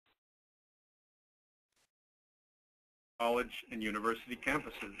college and university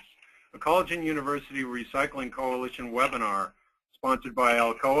campuses. A College and University Recycling Coalition webinar sponsored by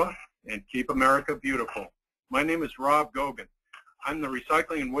Alcoa and Keep America Beautiful. My name is Rob Gogan. I'm the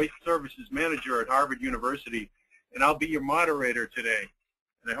Recycling and Waste Services Manager at Harvard University, and I'll be your moderator today.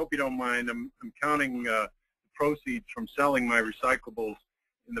 And I hope you don't mind. I'm counting proceeds from selling my recyclables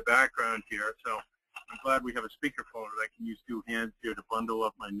in the background here, so I'm glad we have a speakerphone that I can use two hands here to bundle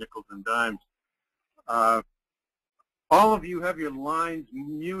up my nickels and dimes. All of you have your lines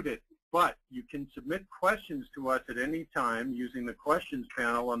muted, but you can submit questions to us at any time using the questions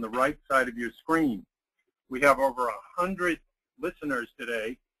panel on the right side of your screen. We have over 100 listeners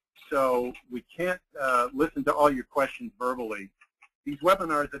today, so we can't listen to all your questions verbally. These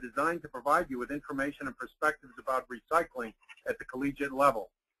webinars are designed to provide you with information and perspectives about recycling at the collegiate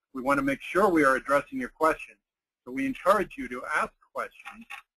level. We want to make sure we are addressing your questions, so we encourage you to ask questions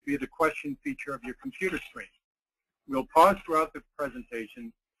via the question feature of your computer screen. We'll pause throughout the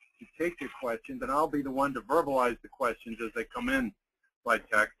presentation to take your questions, and I'll be the one to verbalize the questions as they come in by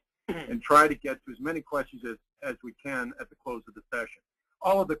text and try to get to as many questions as we can at the close of the session.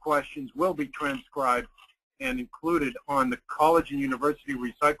 All of the questions will be transcribed and included on the College and University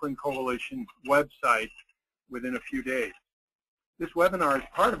Recycling Coalition website within a few days. This webinar is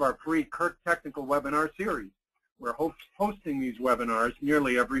part of our free Kirk Technical Webinar Series. We're hosting these webinars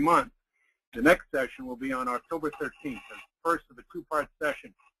nearly every month. The next session will be on October 13th, the first of a two-part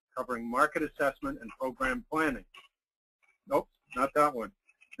session covering market assessment and program planning. Nope, not that one.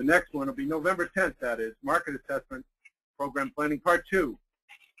 The next one will be November 10th, that is, market assessment, program planning part 2,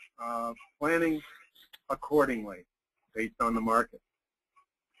 planning accordingly based on the market.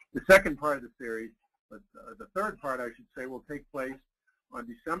 The second part of the series, the third part I should say, will take place on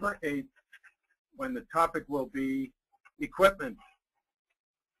December 8th when the topic will be equipment.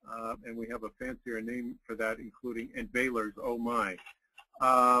 And we have a fancier name for that, including and balers, oh my.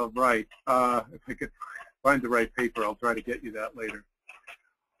 Right, if I could find the right paper, I'll try to get you that later.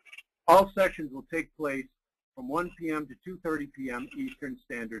 All sessions will take place from 1 p.m. to 2:30 p.m. Eastern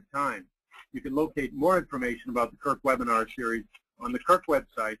Standard Time. You can locate more information about the Kirk webinar series on the Kirk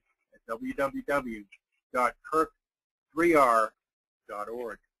website at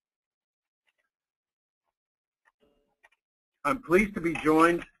www.kirk3r.org. I'm pleased to be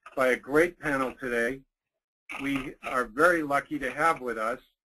joined by a great panel today. We are very lucky to have with us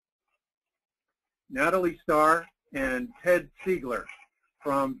Natalie Starr and Ted Siegler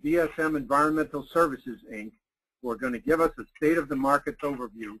from DSM Environmental Services, Inc., who are going to give us a state of the markets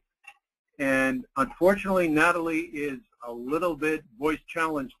overview. And unfortunately, Natalie is a little bit voice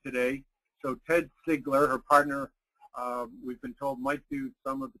challenged today, so Ted Siegler, her partner, we've been told might do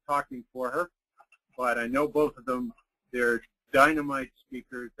some of the talking for her, but I know both of them, they're dynamite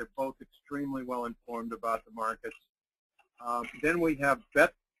speakers. They're both extremely well informed about the markets. Then we have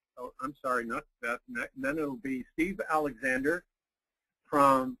Beth, oh, I'm sorry, not Beth, then it'll be Steve Alexander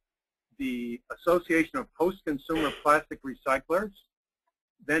from the Association of Post-Consumer Plastic Recyclers.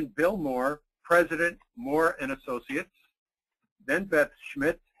 Then Bill Moore, President, Moore and Associates. Then Beth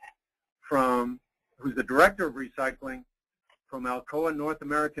Schmidt, who's the Director of Recycling from Alcoa North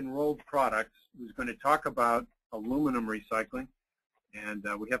American Rolled Products, who's going to talk about aluminum recycling. And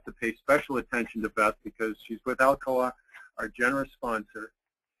we have to pay special attention to Beth because she's with Alcoa, our generous sponsor.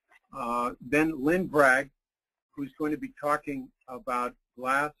 Then Lynn Bragg, who's going to be talking about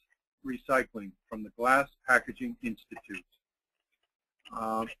glass recycling from the Glass Packaging Institute.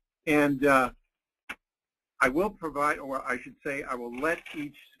 I will provide, or I should say, I will let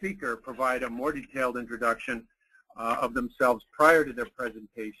each speaker provide a more detailed introduction of themselves prior to their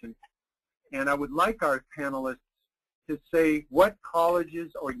presentation. And I would like our panelists to say what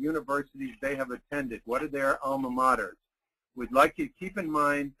colleges or universities they have attended. What are their alma maters? We'd like you to keep in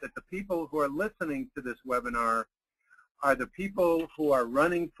mind that the people who are listening to this webinar are the people who are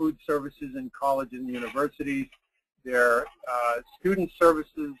running food services in colleges and universities. They're student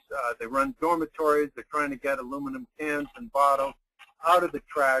services. They run dormitories. They're trying to get aluminum cans and bottles out of the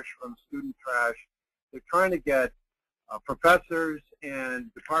trash from student trash. They're trying to get professors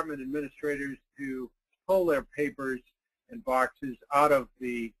and department administrators to pull their papers and boxes out of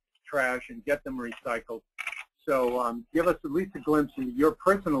the trash and get them recycled. So give us at least a glimpse into your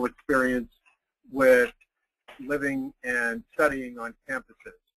personal experience with living and studying on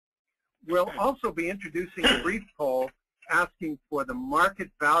campuses. We'll also be introducing a brief poll asking for the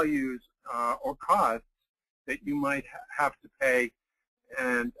market values or costs that you might have to pay,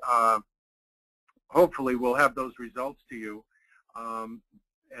 and hopefully we'll have those results to you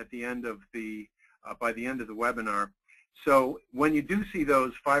at the end of the by the end of the webinar. So when you do see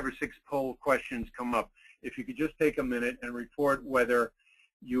those 5 or 6 poll questions come up, if you could just take a minute and report whether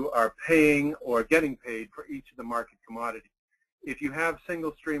you are paying or getting paid for each of the market commodities. If you have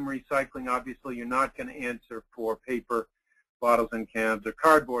single stream recycling, obviously you're not going to answer for paper, bottles and cans, or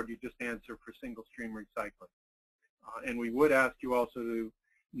cardboard. You just answer for single stream recycling. And we would ask you also to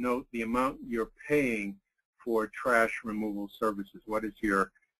note the amount you're paying for trash removal services. What is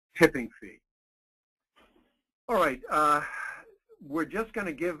your tipping fee? All right, we're just going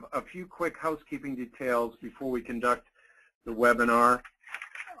to give a few quick housekeeping details before we conduct the webinar.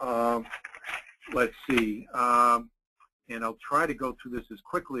 Let's see, and I'll try to go through this as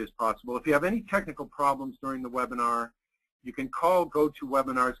quickly as possible. If you have any technical problems during the webinar, you can call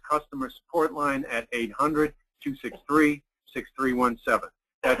GoToWebinar's customer support line at 800-263-6317.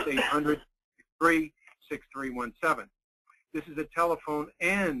 That's 800-263-6317. This is a telephone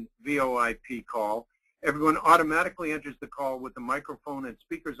and VoIP call. Everyone automatically enters the call with the microphone and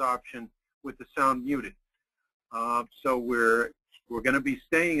speakers option with the sound muted. So we're going to be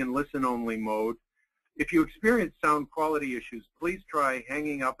staying in listen-only mode. If you experience sound quality issues, please try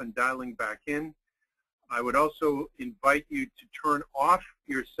hanging up and dialing back in. I would also invite you to turn off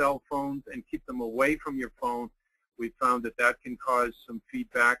your cell phones and keep them away from your phone. We found that that can cause some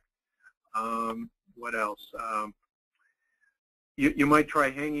feedback. What else? You might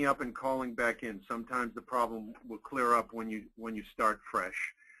try hanging up and calling back in. Sometimes the problem will clear up when you start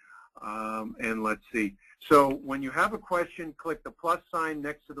fresh. And let's see. So when you have a question, click the plus sign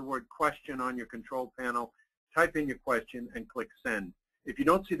next to the word question on your control panel, type in your question, and click send. If you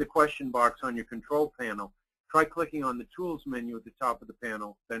don't see the question box on your control panel, try clicking on the tools menu at the top of the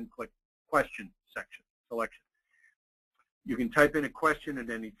panel, then click question selection. You can type in a question at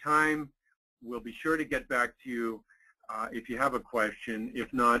any time. We'll be sure to get back to you if you have a question.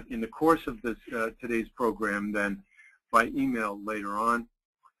 If not, in the course of this today's program, then by email later on.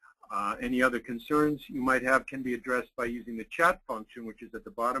 Any other concerns you might have can be addressed by using the chat function, which is at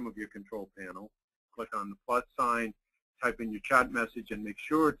the bottom of your control panel. Click on the plus sign, type in your chat message, and make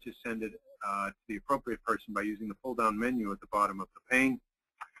sure to send it to the appropriate person by using the pull-down menu at the bottom of the pane.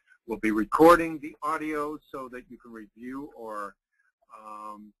 We'll be recording the audio so that you can review or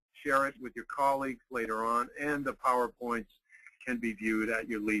share it with your colleagues later on, and the PowerPoints can be viewed at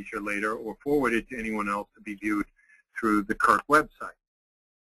your leisure later or forwarded to anyone else to be viewed through the Kirk website.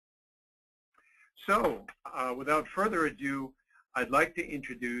 So, without further ado, I'd like to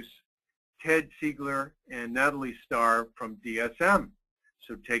introduce Ted Siegler and Natalie Starr from DSM.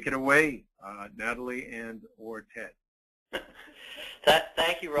 So take it away, Natalie and or Ted.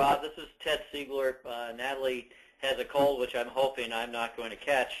 Thank you, Rob. This is Ted Siegler. Natalie has a cold, which I'm hoping I'm not going to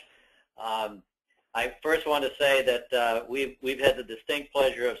catch. I first want to say that we've had the distinct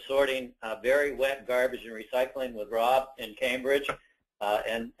pleasure of sorting very wet garbage and recycling with Rob in Cambridge,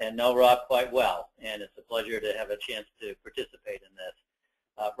 and know Rob quite well, and it's a pleasure to have a chance to participate in this.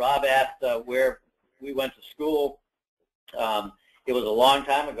 Rob asked where we went to school. It was a long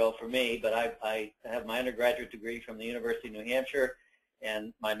time ago for me, but I have my undergraduate degree from the University of New Hampshire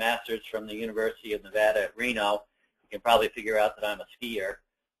and my master's from the University of Nevada at Reno. You can probably figure out that I'm a skier.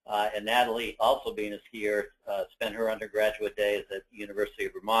 And Natalie, also being a skier, spent her undergraduate days at the University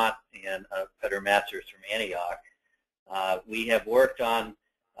of Vermont and got her master's from Antioch. We have worked on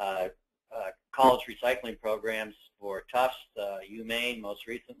college recycling programs for Tufts, UMaine, most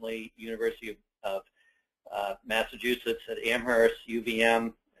recently University of Massachusetts at Amherst,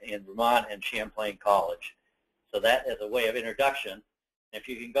 UVM in Vermont, and Champlain College. So that is a way of introduction. If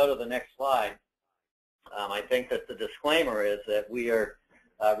you can go to the next slide, I think that the disclaimer is that we are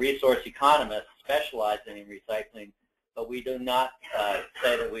resource economists specializing in recycling, but we do not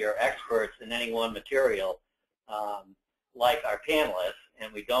say that we are experts in any one material like our panelists,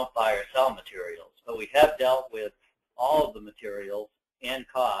 and we don't buy or sell materials. But we have dealt with all of the materials and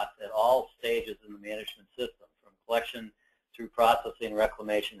costs at all stages in the management system, from collection through processing,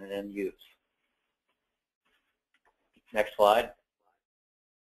 reclamation, and end use. Next slide.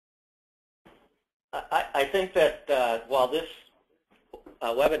 I think that while this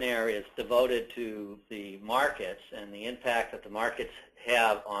webinar is devoted to the markets and the impact that the markets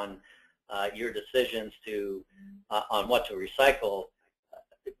have on your decisions to on what to recycle,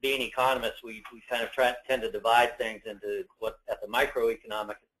 being economists, we kind of tend to divide things into what at the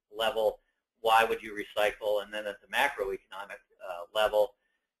microeconomic level, why would you recycle, and then at the macroeconomic level,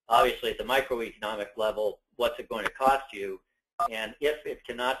 obviously at the microeconomic level, what's it going to cost you, and if it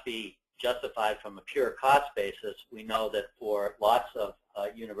cannot be justified from a pure cost basis, we know that for lots of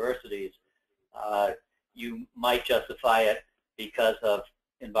universities, you might justify it because of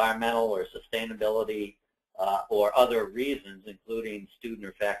environmental or sustainability or other reasons, including student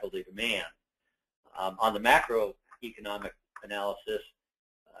or faculty demand. On the macroeconomic analysis,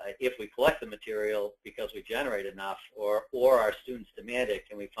 if we collect the material because we generate enough or our students demand it,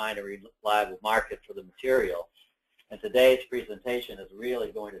 can we find a reliable market for the material? And today's presentation is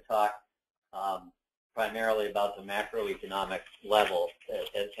really going to talk primarily about the macroeconomic level,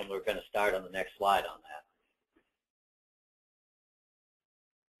 and we're going to start on the next slide on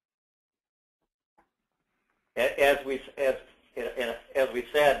that. As we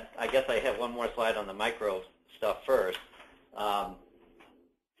said, I guess I have one more slide on the micro stuff first.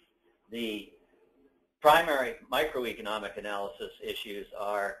 The primary microeconomic analysis issues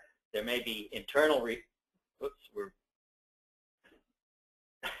are there may be internal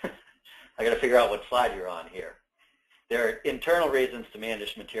I got to figure out what slide you're on here. There are internal reasons to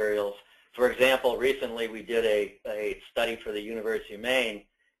manage materials. For example, recently we did a study for the University of Maine,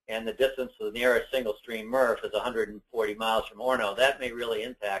 and the distance to the nearest single-stream MRF is 140 miles from Orono. That may really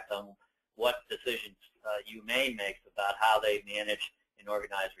impact on what decisions UMaine makes about how they manage and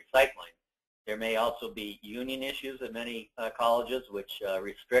organize recycling. There may also be union issues at many colleges which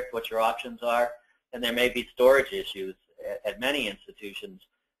restrict what your options are, and there may be storage issues at many institutions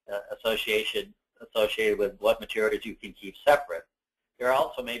associated with what materials you can keep separate. There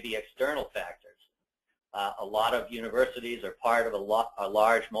also may be external factors. A lot of universities are part of a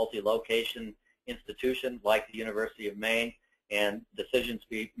large multi-location institution like the University of Maine, and decisions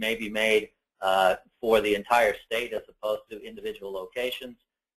may be made for the entire state as opposed to individual locations.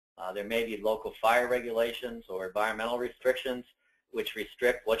 There may be local fire regulations or environmental restrictions which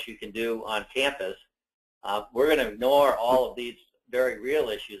restrict what you can do on campus. We're going to ignore all of these very real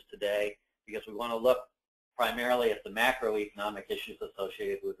issues today because we want to look primarily at the macroeconomic issues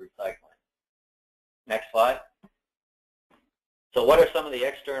associated with recycling. Next slide. So what are some of the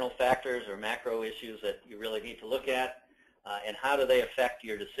external factors or macro issues that you really need to look at, and how do they affect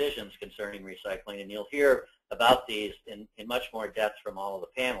your decisions concerning recycling? And you'll hear about these in much more depth from all of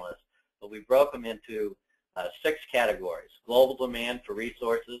the panelists, but we broke them into 6 categories: global demand for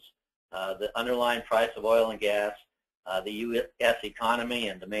resources, the underlying price of oil and gas, the U.S. economy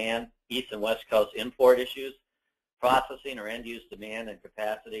and demand, East and West Coast import issues, processing or end-use demand and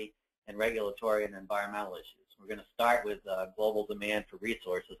capacity, and regulatory and environmental issues. We're going to start with global demand for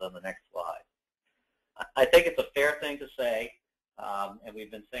resources on the next slide. I think it's a fair thing to say, and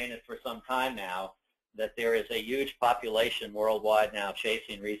we've been saying it for some time now, that there is a huge population worldwide now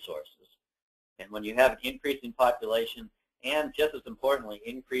chasing resources. And when you have an increasing population and, just as importantly,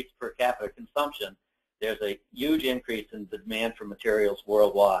 increased per capita consumption, there's a huge increase in the demand for materials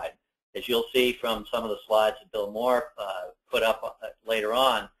worldwide. As you'll see from some of the slides that Bill Moore put up later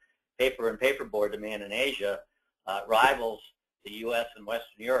on, paper and paperboard demand in Asia rivals the U.S. and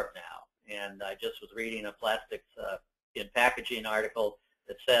Western Europe now. And I just was reading a plastics in packaging article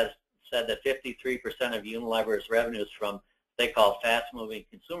that said that 53% of Unilever's revenues from they call fast-moving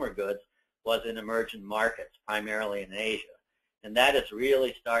consumer goods was in emerging markets, primarily in Asia. And that is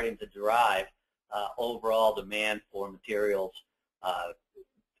really starting to drive overall demand for materials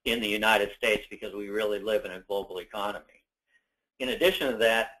in the United States because we really live in a global economy. In addition to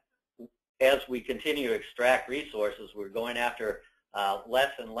that, as we continue to extract resources, we're going after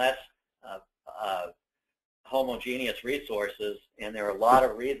less and less homogeneous resources, and there are a lot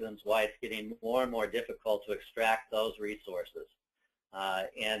of reasons why it's getting more and more difficult to extract those resources.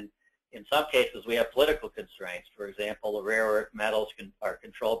 And in some cases, we have political constraints. For example, the rare earth metals are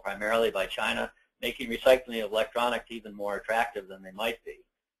controlled primarily by China, making recycling of electronics even more attractive than they might be.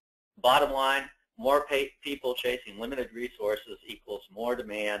 Bottom line, more people chasing limited resources equals more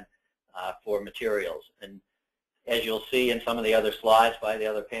demand for materials. And as you'll see in some of the other slides by the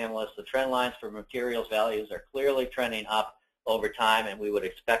other panelists, the trend lines for materials values are clearly trending up over time, and we would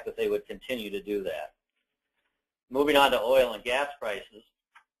expect that they would continue to do that. Moving on to oil and gas prices,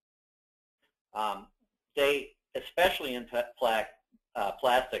 they especially impact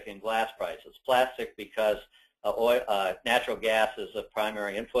plastic and glass prices. Plastic because natural gas is a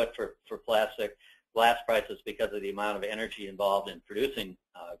primary input for plastic. Glass prices because of the amount of energy involved in producing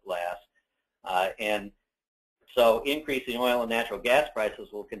glass. And so increasing oil and natural gas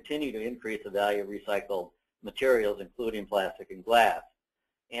prices will continue to increase the value of recycled materials, including plastic and glass.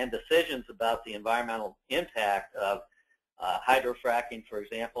 And decisions about the environmental impact of hydrofracking, for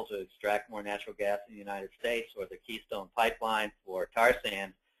example, to extract more natural gas in the United States, or the Keystone Pipeline for tar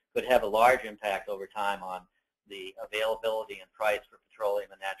sand, could have a large impact over time on the availability and price for petroleum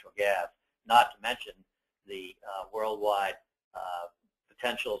and natural gas, not to mention the worldwide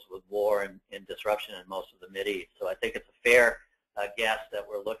potentials with war and disruption in most of the Mideast. So I think it's a fair guess that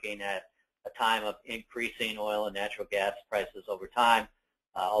we're looking at a time of increasing oil and natural gas prices over time,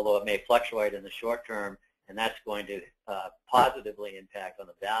 although it may fluctuate in the short term, and that's going to positively impact on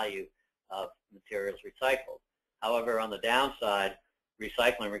the value of materials recycled. However, on the downside,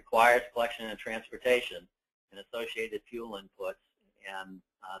 recycling requires collection and transportation and associated fuel inputs, and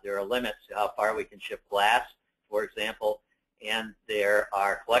there are limits to how far we can ship glass, for example, and there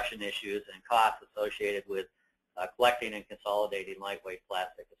are collection issues and costs associated with collecting and consolidating lightweight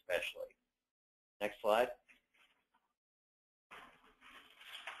plastic especially. Next slide.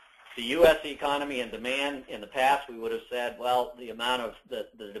 The U.S. economy and demand, in the past we would have said, well, the amount of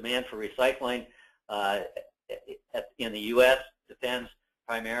the demand for recycling in the U.S. depends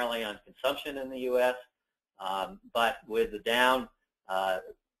primarily on consumption in the U.S., but with the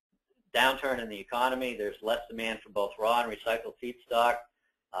downturn in the economy, there's less demand for both raw and recycled feedstock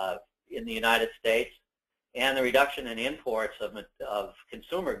in the United States, and the reduction in imports of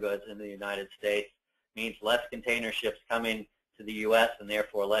consumer goods in the United States means less container ships coming to the U.S. and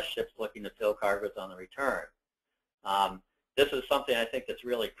therefore less ships looking to fill cargoes on the return. This is something I think that's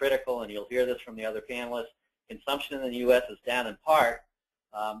really critical, and you'll hear this from the other panelists. Consumption in the U.S. is down in part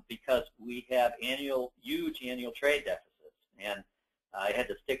because we have huge annual trade deficits. And I had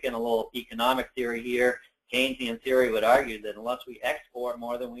to stick in a little economic theory here. Keynesian theory would argue that unless we export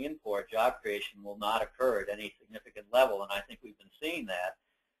more than we import, job creation will not occur at any significant level, and I think we've been seeing that.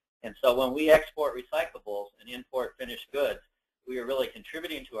 And so when we export recyclables and import finished goods, we are really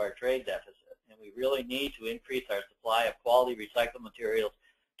contributing to our trade deficit, and we really need to increase our supply of quality recycled materials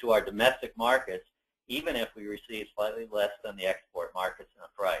to our domestic markets, even if we receive slightly less than the export markets in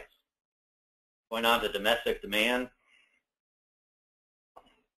a price. Going on to domestic demand.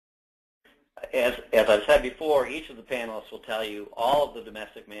 As I've said before, each of the panelists will tell you all of the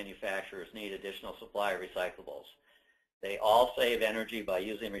domestic manufacturers need additional supply of recyclables. They all save energy by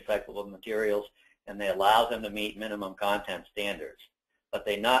using recyclable materials, and they allow them to meet minimum content standards. But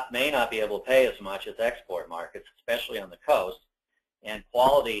they may not be able to pay as much as export markets, especially on the coast, and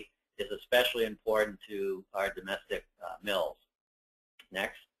quality is especially important to our domestic mills.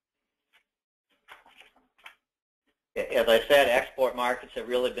 Next. As I said, export markets have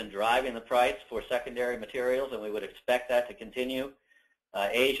really been driving the price for secondary materials, and we would expect that to continue.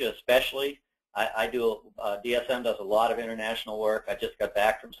 Asia especially. DSM does a lot of international work. I just got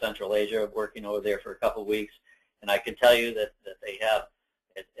back from Central Asia, working over there for a couple of weeks, and I can tell you that they have,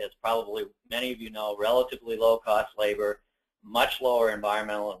 as probably many of you know, relatively low-cost labor, much lower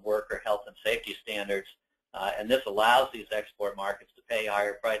environmental and worker health and safety standards, and this allows these export markets to pay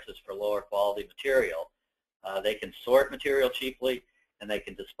higher prices for lower quality material. They can sort material cheaply, and they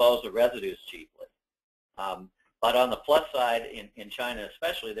can dispose of residues cheaply. But on the plus side, in China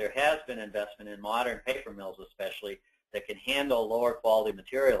especially, there has been investment in modern paper mills especially that can handle lower quality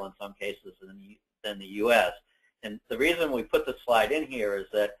material in some cases than the U.S. And the reason we put this slide in here is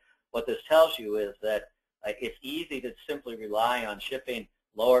that what this tells you is that it's easy to simply rely on shipping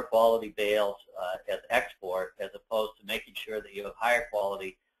lower quality bales as export, as opposed to making sure that you have higher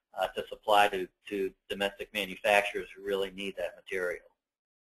quality to supply to domestic manufacturers who really need that material.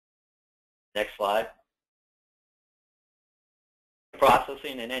 Next slide.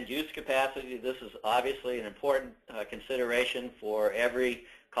 Processing and end-use capacity. This is obviously an important consideration for every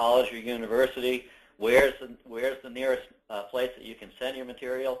college or university. Where's the nearest place that you can send your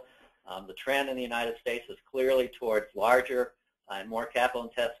material? The trend in the United States is clearly towards larger and more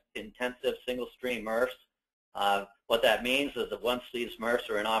capital-intensive single-stream MRFs. What that means is that once these MRFs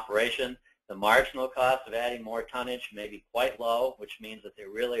are in operation, the marginal cost of adding more tonnage may be quite low, which means that they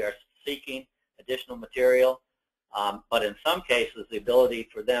really are seeking additional material. But in some cases, the ability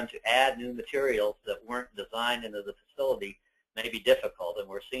for them to add new materials that weren't designed into the facility may be difficult, and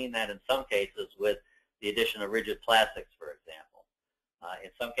we're seeing that in some cases with the addition of rigid plastics, for example.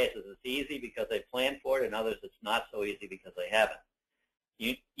 In some cases, it's easy because they planned for it, and others it's not so easy because they haven't.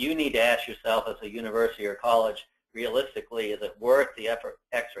 You need to ask yourself as a university or college, realistically, is it worth the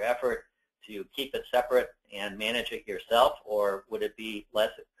extra effort to keep it separate and manage it yourself, or would it be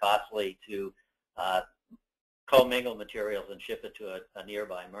less costly to commingle materials and ship it to a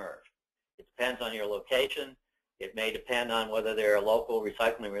nearby MRF? It depends on your location. It may depend on whether there are local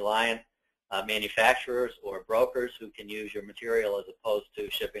recycling reliant manufacturers or brokers who can use your material as opposed to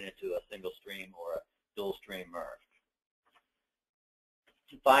shipping it to a single stream or a dual stream MRF.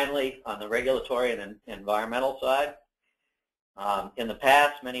 Finally, on the regulatory and environmental side, in the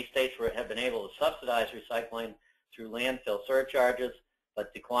past, many states have been able to subsidize recycling through landfill surcharges,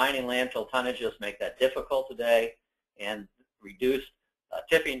 but declining landfill tonnages make that difficult today, and reduced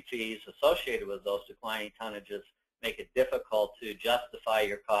tipping fees associated with those declining tonnages make it difficult to justify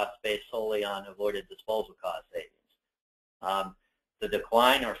your costs based solely on avoided disposal cost savings. The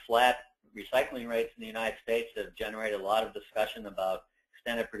decline or flat recycling rates in the United States have generated a lot of discussion about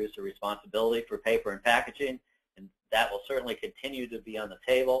extended producer responsibility for paper and packaging, and that will certainly continue to be on the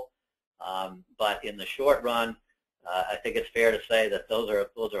table. But in the short run, I think it's fair to say that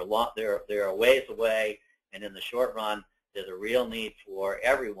they're a ways away, and in the short run, there's a real need for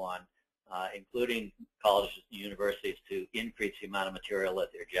everyone, including colleges and universities, to increase the amount of material that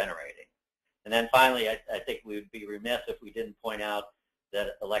they're generating. And then finally, I think we would be remiss if we didn't point out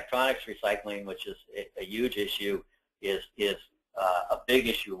that electronics recycling, which is a huge issue, is a big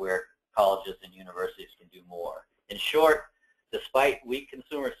issue where colleges and universities can do more. In short, despite weak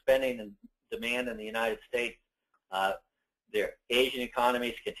consumer spending and demand in the United States, their Asian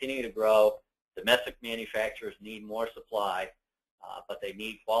economies continue to grow. Domestic manufacturers need more supply, but they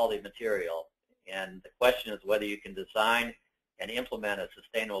need quality material. And the question is whether you can design and implement a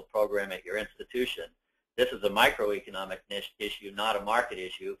sustainable program at your institution. This is a microeconomic issue, not a market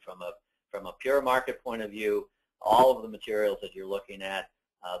issue. From a pure market point of view, all of the materials that you're looking at,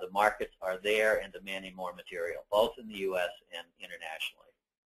 the markets are there and demanding more material, both in the U.S. and internationally.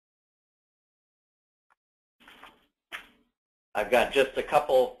 I've got just a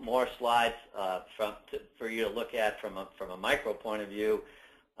couple more slides for you to look at from a micro point of view.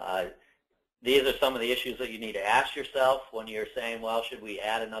 These are some of the issues that you need to ask yourself when you're saying, well, should we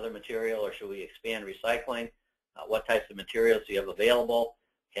add another material or should we expand recycling? What types of materials do you have available?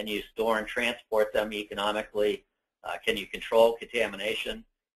 Can you store and transport them economically? Can you control contamination?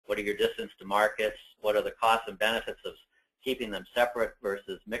 What are your distance to markets? What are the costs and benefits of keeping them separate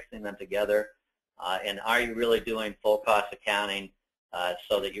versus mixing them together? And are you really doing full cost accounting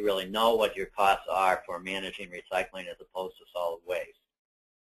so that you really know what your costs are for managing recycling as opposed to solid waste?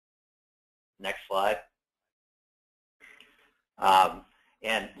 Next slide.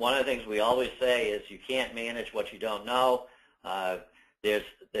 And one of the things we always say is you can't manage what you don't know. There's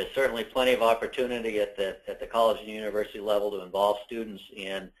certainly plenty of opportunity at the college and university level to involve students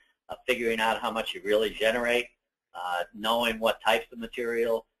in figuring out how much you really generate, knowing what types of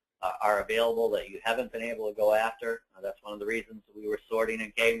material are available that you haven't been able to go after. That's one of the reasons we were sorting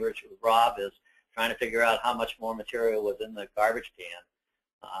in Cambridge with Rob, is trying to figure out how much more material was in the garbage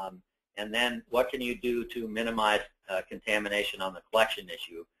can. And then what can you do to minimize contamination on the collection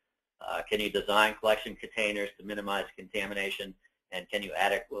issue? Can you design collection containers to minimize contamination? And can you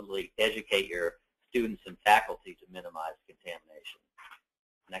adequately educate your students and faculty to minimize contamination?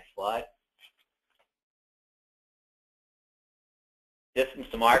 Next slide. Distance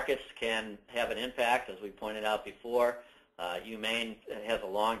to markets can have an impact, as we pointed out before. UMaine has a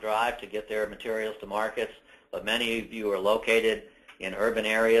long drive to get their materials to markets, but many of you are located in urban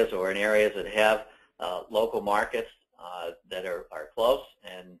areas or in areas that have local markets that are close,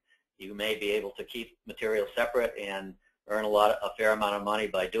 and you may be able to keep materials separate and earn a fair amount of money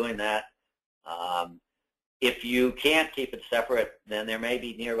by doing that. If you can't keep it separate, then there may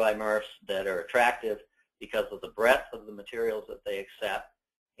be nearby MRFs that are attractive because of the breadth of the materials that they accept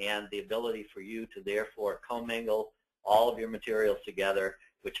and the ability for you to therefore commingle all of your materials together,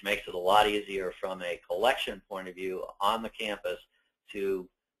 which makes it a lot easier from a collection point of view on the campus to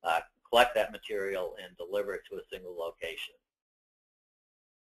collect that material and deliver it to a single location.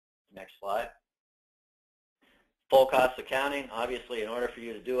 Next slide. Full cost accounting. Obviously, in order for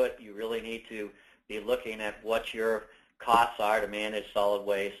you to do it, you really need to be looking at what your costs are to manage solid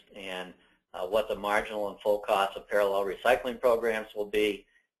waste and what the marginal and full costs of parallel recycling programs will be,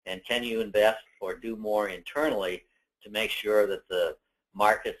 and can you invest or do more internally to make sure that the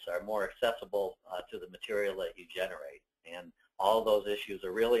markets are more accessible to the material that you generate. And all of those issues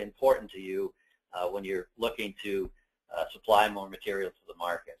are really important to you when you're looking to supply more material to the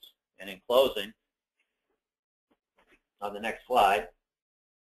markets. And in closing, on the next slide,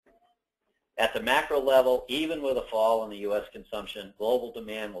 at the macro level, even with a fall in the U.S. consumption, global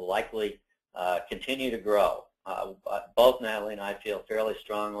demand will likely continue to grow. Both Natalie and I feel fairly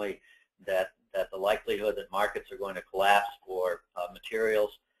strongly that the likelihood that markets are going to collapse for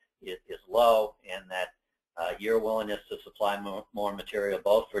materials is low, and that your willingness to supply more material,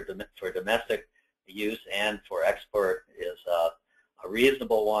 both for domestic use and for export, is a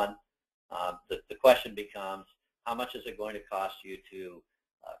reasonable one. The question becomes, how much is it going to cost you to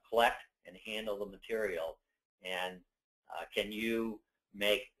collect and handle the material, and can you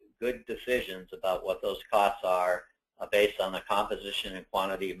make good decisions about what those costs are based on the composition and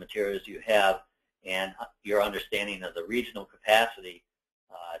quantity of materials you have and your understanding of the regional capacity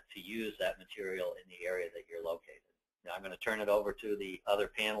to use that material in the area that you're located. Now I'm going to turn it over to the other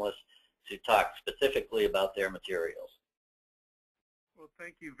panelists to talk specifically about their materials. Well,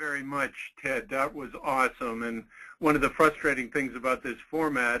 thank you very much, Ted. That was awesome. And one of the frustrating things about this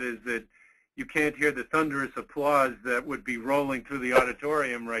format is that you can't hear the thunderous applause that would be rolling through the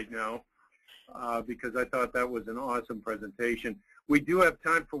auditorium right now, because I thought that was an awesome presentation. We do have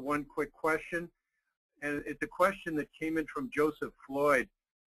time for one quick question, and it's a question that came in from Joseph Floyd.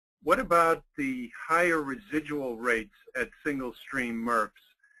 What about the higher residual rates at single-stream MRFs?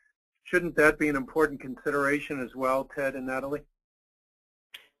 Shouldn't that be an important consideration as well, Ted and Natalie?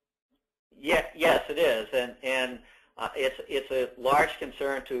 Yeah, yes, it is, and it's a large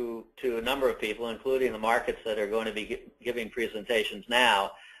concern to a number of people, including the markets that are going to be giving presentations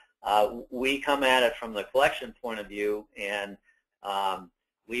now. We come at it from the collection point of view, and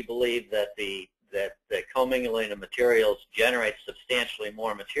we believe that the commingling of materials generates substantially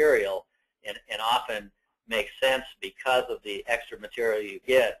more material, and often makes sense because of the extra material you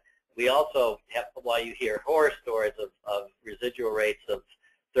get. We also have, while you hear horror stories of residual rates of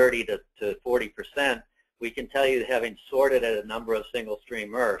 30 to 40%, we can tell you, having sorted at a number of single-stream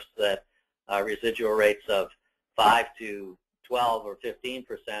MRFs, that residual rates of 5 to 12 or 15%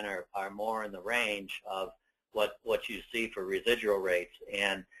 are more in the range of what you see for residual rates.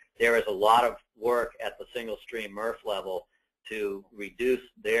 And there is a lot of work at the single-stream MRF level to reduce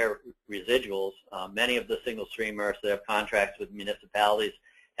their residuals. Many of the single-stream MRFs that have contracts with municipalities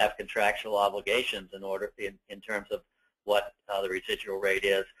have contractual obligations in terms of what the residual rate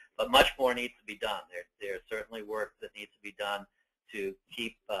is, but much more needs to be done. There's certainly work that needs to be done to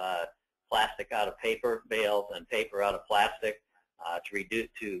keep plastic out of paper bales and paper out of plastic,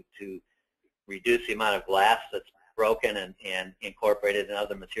 to reduce the amount of glass that's broken and incorporated in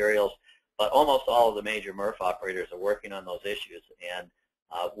other materials. But almost all of the major MRF operators are working on those issues, and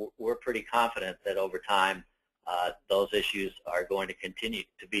we're pretty confident that over time those issues are going to continue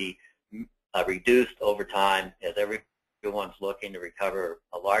to be reduced over time as everyone's looking to recover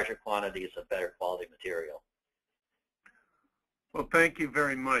larger quantities of better quality material. Well, thank you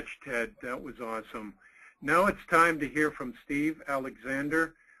very much, Ted. That was awesome. Now it's time to hear from Steve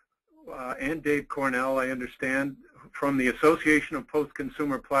Alexander and Dave Cornell, I understand, from the Association of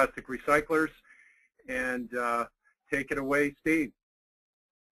Post-Consumer Plastic Recyclers. And take it away, Steve.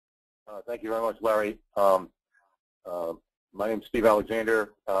 Thank you very much, Larry. My name is Steve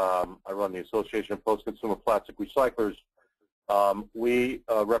Alexander. I run the Association of Post-Consumer Plastic Recyclers. We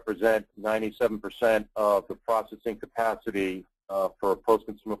represent 97% of the processing capacity for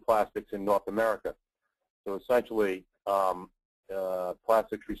post-consumer plastics in North America. So essentially,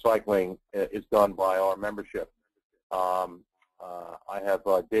 plastics recycling is done by our membership. I have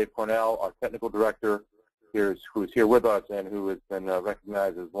Dave Cornell, our technical director, who is here with us and who has been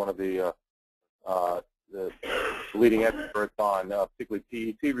recognized as one of the leading experts on particularly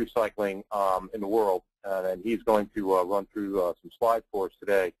PET recycling in the world. And he's going to run through some slides for us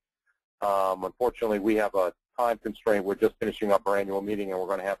today. Unfortunately, we have a time constraint. We're just finishing up our annual meeting, and we're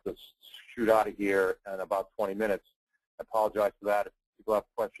going to have to shoot out of here in about 20 minutes. I apologize for that. If people have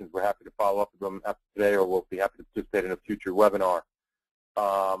questions, we're happy to follow up with them after today, or we'll be happy to participate in a future webinar.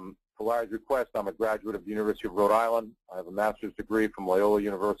 For Larry's request, I'm a graduate of the University of Rhode Island. I have a master's degree from Loyola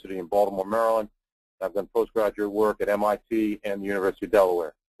University in Baltimore, Maryland. I've done postgraduate work at MIT and the University of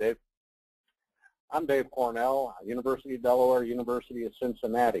Delaware. Dave? I'm Dave Cornell, University of Delaware, University of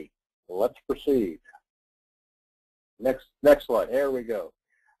Cincinnati. Let's proceed. Next slide. There we go.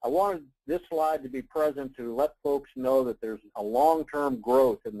 I wanted this slide to be present to let folks know that there's a long-term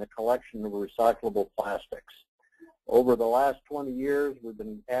growth in the collection of recyclable plastics. Over the last 20 years, we've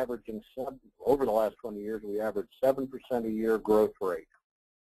been averaging, we averaged 7% a year growth rate.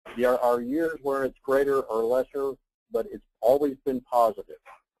 There are years where it's greater or lesser, but it's always been positive.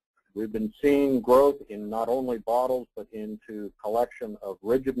 We've been seeing growth in not only bottles, but into collection of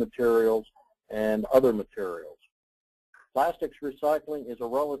rigid materials and other materials. Plastics recycling is a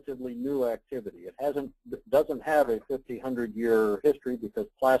relatively new activity. It doesn't have a 50, 100-year history because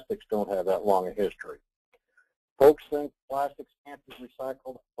plastics don't have that long a history. Folks think plastics can't be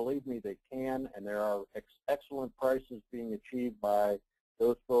recycled. Believe me, they can, and there are excellent prices being achieved by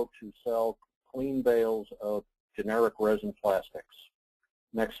those folks who sell clean bales of generic resin plastics.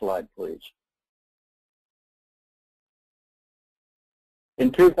 Next slide, please.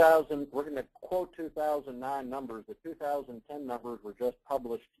 In 2000, we're going to quote 2009 numbers. The 2010 numbers were just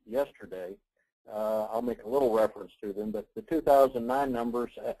published yesterday. I'll make a little reference to them, but the 2009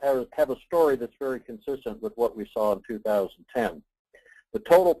 numbers have a story that's very consistent with what we saw in 2010. The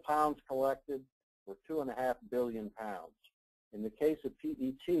total pounds collected were 2.5 billion pounds. In the case of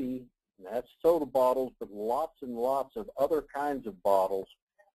PET, that's soda bottles, but lots and lots of other kinds of bottles,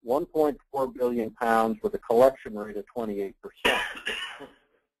 1.4 billion pounds with a collection rate of 28%.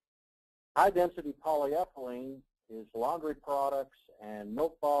 High-density polyethylene is laundry products and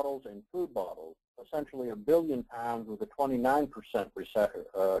milk bottles and food bottles, essentially 1 billion pounds with a 29%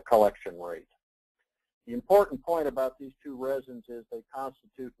 collection rate. The important point about these two resins is they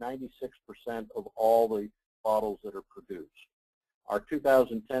constitute 96% of all the bottles that are produced. Our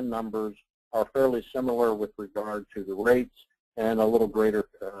 2010 numbers are fairly similar with regard to the rates and a little greater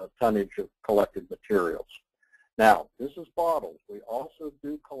tonnage of collected materials. Now, this is bottles. We also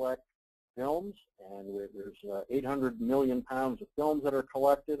do collect films, and there's 800 million pounds of films that are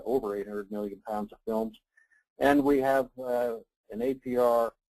collected, over 800 million pounds of films, and we have an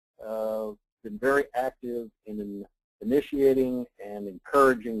APR been very active in initiating and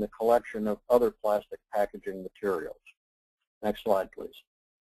encouraging the collection of other plastic packaging materials. Next slide, please.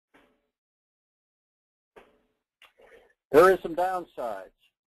 There is some downsides.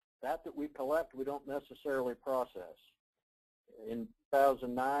 That we collect, we don't necessarily process. In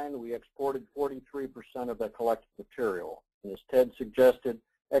 2009, we exported 43% of that collected material. And as Ted suggested,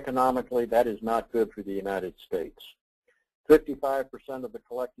 economically, that is not good for the United States. 55% of the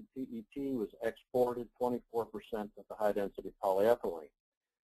collected PET was exported, 24% of the high-density polyethylene.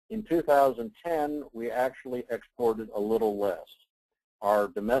 In 2010, we actually exported a little less. Our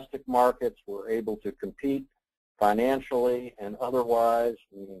domestic markets were able to compete financially and otherwise,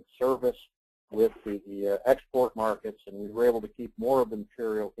 meaning service, with the export markets, and we were able to keep more of the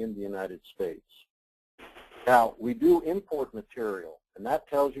material in the United States. Now, we do import material, and that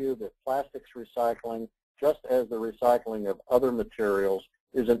tells you that plastics recycling, just as the recycling of other materials,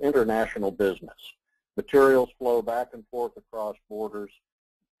 is an international business. Materials flow back and forth across borders,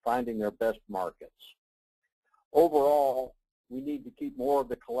 finding their best markets. Overall, we need to keep more of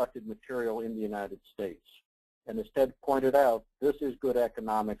the collected material in the United States. And as Ted pointed out, this is good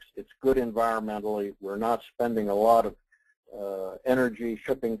economics. It's good environmentally. We're not spending a lot of energy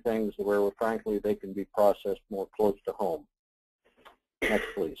shipping things where, frankly, they can be processed more close to home. Next,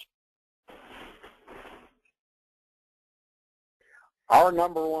 please. Our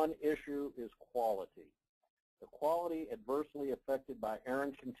number one issue is quality. The quality adversely affected by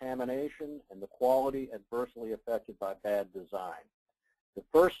errant contamination and the quality adversely affected by bad design. The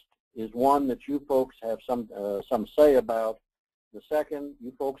first is one that you folks have some say about. The second,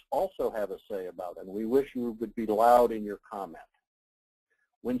 you folks also have a say about, and we wish you would be loud in your comment.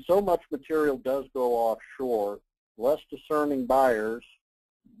 When so much material does go offshore, less discerning buyers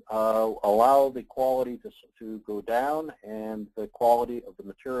allow the quality to go down, and the quality of the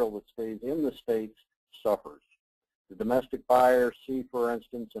material that stays in the States suffers. The domestic buyers see, for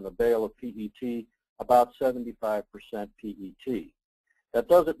instance, in a bale of PET, about 75% PET. That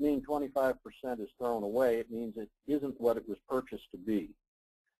doesn't mean 25% is thrown away. It means it isn't what it was purchased to be.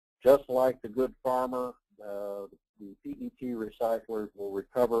 Just like the good farmer, the PET recyclers will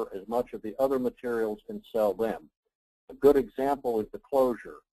recover as much of the other materials and sell them. A good example is the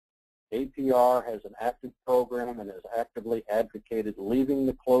closure. APR has an active program and has actively advocated leaving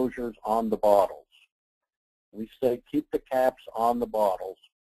the closures on the bottles. We say keep the caps on the bottles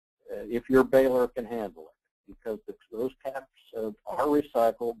if your baler can handle it, because those caps are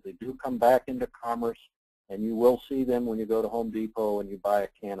recycled. They do come back into commerce, and you will see them when you go to Home Depot and you buy a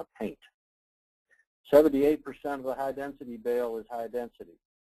can of paint. 78% of the high-density bale is high-density.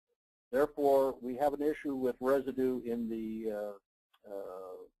 Therefore, we have an issue with residue in the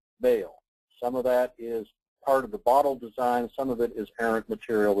bale. Some of that is part of the bottle design. Some of it is errant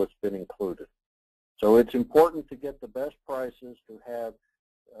material that's been included. So it's important to get the best prices to have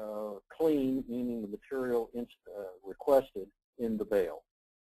clean, meaning the material requested, in the bale.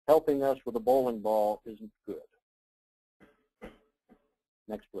 Helping us with a bowling ball isn't good.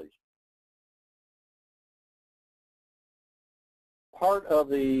 Next, please. Part of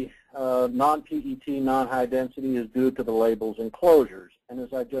the non-PET, non-high density is due to the labels and closures. And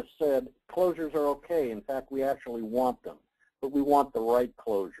as I just said, closures are okay. In fact, we actually want them, but we want the right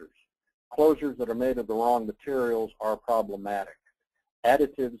closures. Closures that are made of the wrong materials are problematic.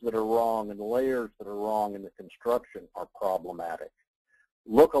 Additives that are wrong and layers that are wrong in the construction are problematic.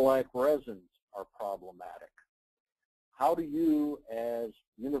 Look-alike resins are problematic. How do you, as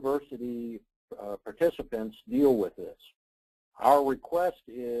university participants, deal with this? Our request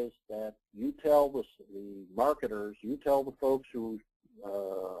is that you tell the marketers, you tell the folks who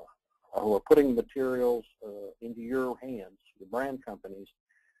are putting materials into your hands, the brand companies,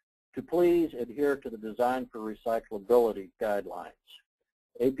 to please adhere to the Design for Recyclability guidelines.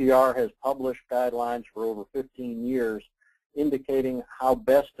 APR has published guidelines for over 15 years indicating how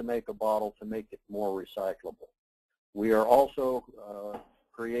best to make a bottle to make it more recyclable. We are also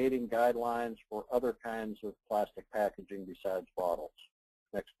creating guidelines for other kinds of plastic packaging besides bottles.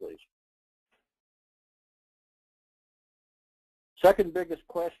 Next, please. Second biggest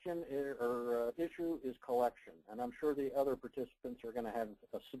question or issue is collection, and I'm sure the other participants are going to have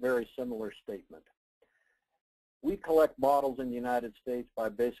a very similar statement. We collect bottles in the United States by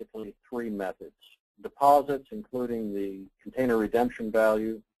basically three methods. Deposits, including the container redemption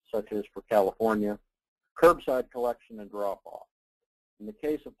value, such as for California, curbside collection, and drop-off. In the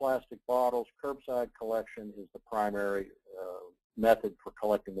case of plastic bottles, curbside collection is the primary method for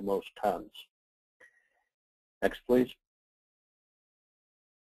collecting the most tons. Next, please.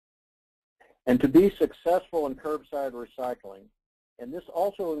 And to be successful in curbside recycling, and this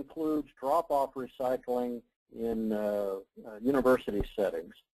also includes drop-off recycling in university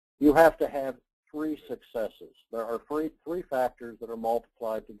settings, you have to have three successes. There are three factors that are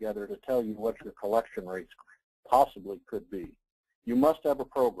multiplied together to tell you what your collection rates possibly could be. You must have a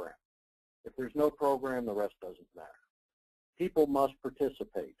program. If there's no program, the rest doesn't matter. People must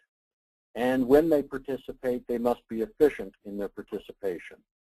participate. And when they participate, they must be efficient in their participation.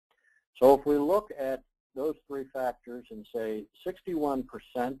 So if we look at those three factors and say 61%,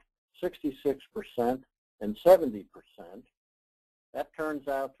 66%, and 70%, that turns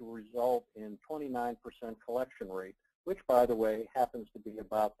out to result in 29% collection rate, which, by the way, happens to be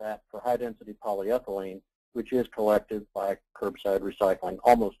about that for high-density polyethylene, which is collected by curbside recycling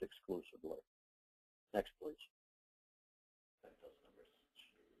almost exclusively. Next, please.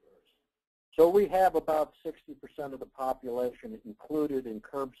 So we have about 60% of the population included in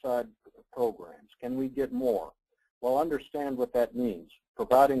curbside programs. Can we get more? Well, understand what that means.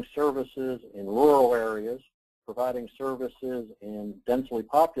 Providing services in rural areas, providing services in densely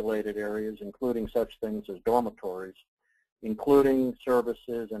populated areas, including such things as dormitories, including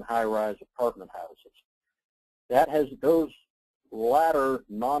services in high-rise apartment houses. That has, those latter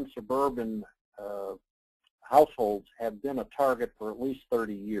non-suburban households have been a target for at least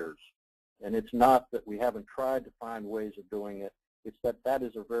 30 years. And it's not that we haven't tried to find ways of doing it. It's that that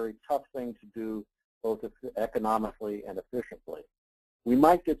is a very tough thing to do, both economically and efficiently. We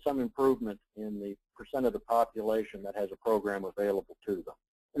might get some improvement in the percent of the population that has a program available to them.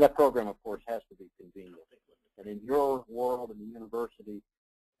 And that program, of course, has to be convenient. And in your world, in the university,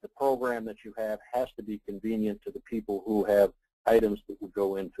 the program that you have has to be convenient to the people who have items that would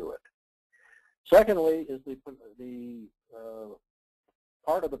go into it. Secondly is the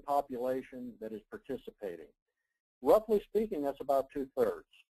part of the population that is participating. Roughly speaking, that's about 2/3.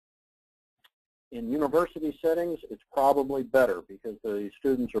 In university settings, it's probably better because the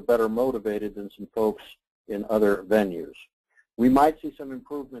students are better motivated than some folks in other venues. We might see some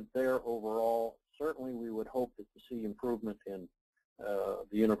improvement there overall. Certainly, we would hope to see improvement in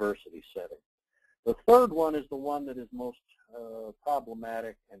the university setting. The third one is the one that is most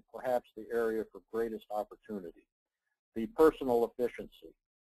problematic and perhaps the area for greatest opportunity, the personal efficiency.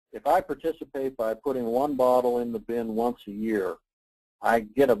 If I participate by putting one bottle in the bin once a year, I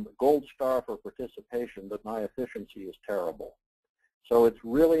get a gold star for participation, but my efficiency is terrible. So it's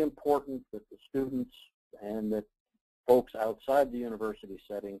really important that the students and that folks outside the university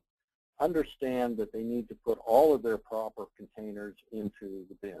setting understand that they need to put all of their proper containers into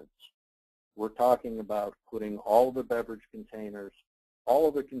the bins. We're talking about putting all of the beverage containers, all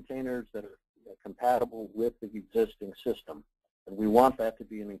of the containers that are compatible with the existing system. And we want that to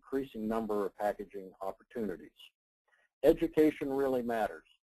be an increasing number of packaging opportunities. Education really matters.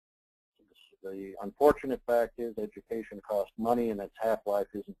 The unfortunate fact is education costs money and its half-life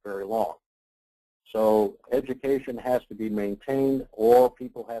isn't very long. So education has to be maintained or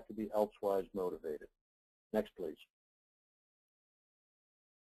people have to be elsewise motivated. Next, please.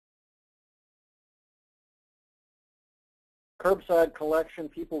 Curbside collection,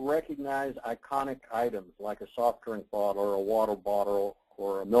 people recognize iconic items like a soft drink bottle or a water bottle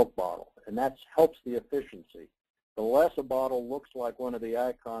or a milk bottle, and that helps the efficiency. The less a bottle looks like one of the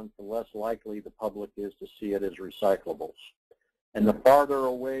icons, the less likely the public is to see it as recyclables. And the farther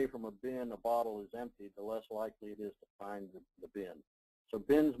away from a bin a bottle is emptied, the less likely it is to find the bin. So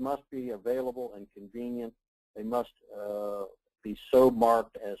bins must be available and convenient. They must be so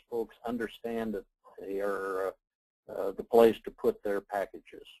marked as folks understand that they are the place to put their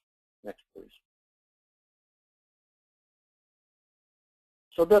packages. Next, please.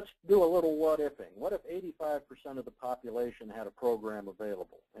 So let's do a little what-ifing. What if 85% of the population had a program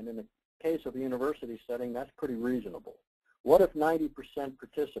available? And in the case of a university setting, that's pretty reasonable. What if 90%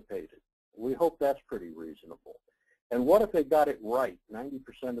 participated? We hope that's pretty reasonable. And what if they got it right 90%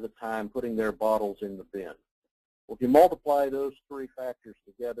 of the time, putting their bottles in the bin? Well, if you multiply those three factors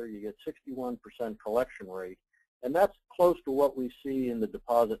together, you get 61% collection rate. And that's close to what we see in the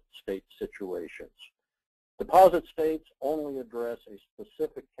deposit state situations. Deposit states only address a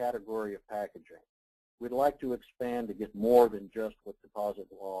specific category of packaging. We'd like to expand to get more than just what deposit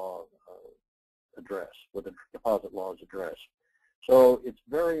law what the deposit laws address. So it's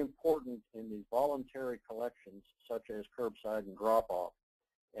very important in the voluntary collections, such as curbside and drop-off,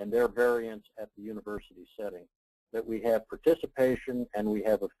 and their variants at the university setting, that we have participation and we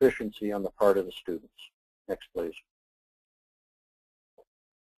have efficiency on the part of the students. Next, please.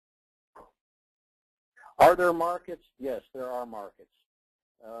 Are there markets? Yes, there are markets.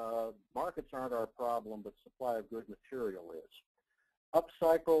 Markets aren't our problem, but supply of good material is.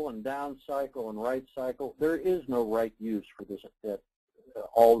 Upcycle and downcycle and right cycle, there is no right use for this that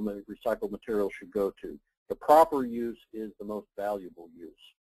all the recycled material should go to. The proper use is the most valuable use.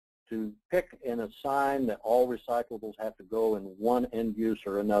 To pick and assign that all recyclables have to go in one end use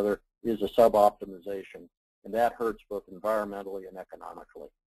or another is a sub-optimization, and that hurts both environmentally and economically.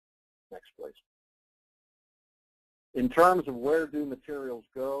 Next, please. In terms of where do materials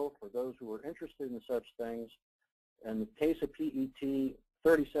go, for those who are interested in such things, in the case of PET,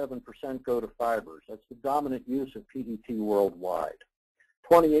 37% go to fibers. That's the dominant use of PET worldwide.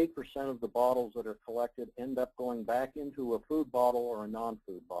 28% of the bottles that are collected end up going back into a food bottle or a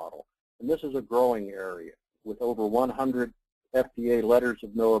non-food bottle. And this is a growing area with over 100 FDA letters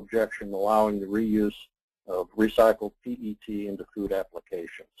of no objection allowing the reuse of recycled PET into food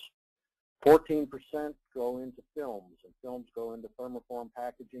applications. 14% go into films, and films go into thermoform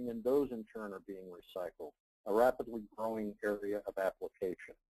packaging, and those in turn are being recycled, a rapidly growing area of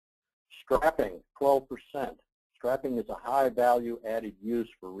application. Scrapping, 12%. Scrapping is a high value added use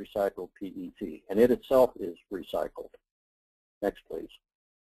for recycled PET, and it itself is recycled. Next, please.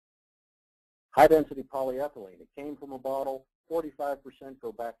 High density polyethylene. It came from a bottle, 45%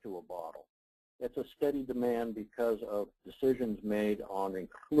 go back to a bottle. It's a steady demand because of decisions made on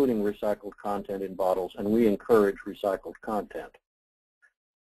including recycled content in bottles, and we encourage recycled content.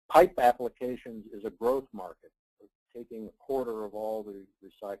 Pipe applications is a growth market, taking a quarter of all the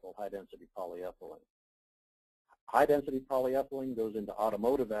recycled high-density polyethylene. High-density polyethylene goes into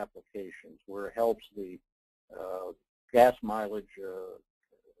automotive applications where it helps the gas mileage,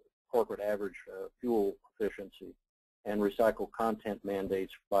 corporate average fuel efficiency, and recycled content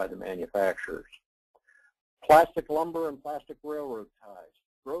mandates by the manufacturers. Plastic lumber and plastic railroad ties,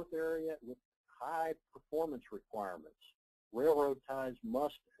 growth area with high performance requirements. Railroad ties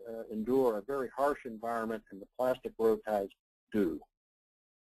must endure a very harsh environment, and the plastic road ties do.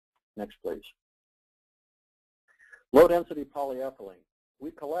 Next, please. Low-density polyethylene. We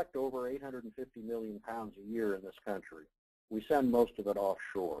collect over 850 million pounds a year in this country. We send most of it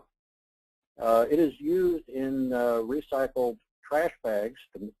offshore. It is used in recycled trash bags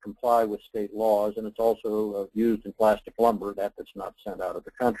to comply with state laws, and it's also used in plastic lumber that's not sent out of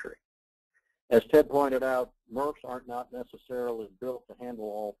the country. As Ted pointed out, MRFs are not necessarily built to handle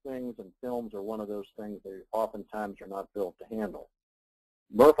all things, and films are one of those things they oftentimes are not built to handle.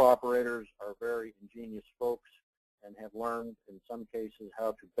 MRF operators are very ingenious folks and have learned, in some cases,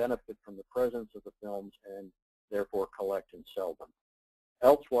 how to benefit from the presence of the films and therefore collect and sell them.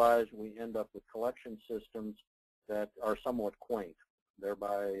 Elsewise, we end up with collection systems that are somewhat quaint,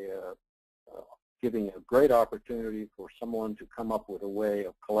 thereby giving a great opportunity for someone to come up with a way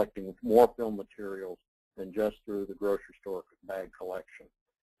of collecting more film materials than just through the grocery store bag collection.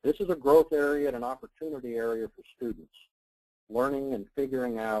 This is a growth area and an opportunity area for students, learning and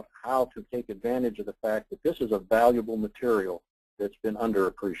figuring out how to take advantage of the fact that this is a valuable material that's been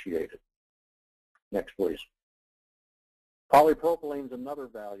underappreciated. Next, please. Polypropylene is another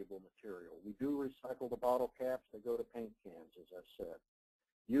valuable material. We do recycle the bottle caps. They go to paint cans, as I said.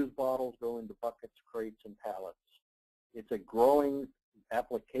 Used bottles go into buckets, crates, and pallets. It's a growing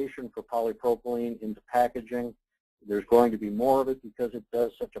application for polypropylene into packaging. There's going to be more of it because it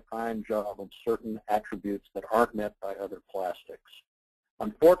does such a fine job of certain attributes that aren't met by other plastics.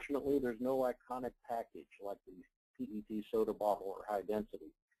 Unfortunately, there's no iconic package like the PET soda bottle or high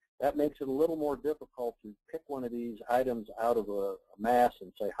density. That makes it a little more difficult to pick one of these items out of a mass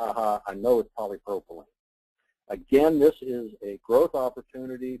and say, ha, I know it's polypropylene. Again, this is a growth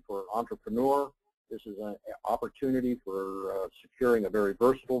opportunity for an entrepreneur. This is an opportunity for securing a very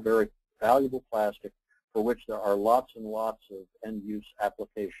versatile, very valuable plastic for which there are lots and lots of end-use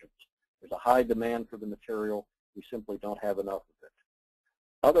applications. There's a high demand for the material. We simply don't have enough of it.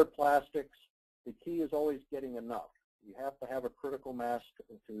 Other plastics, the key is always getting enough. You have to have a critical mass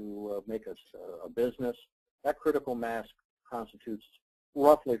to make a business. That critical mass constitutes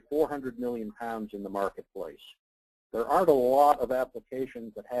roughly 400 million pounds in the marketplace. There aren't a lot of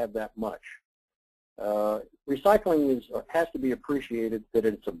applications that have that much. recycling has to be appreciated that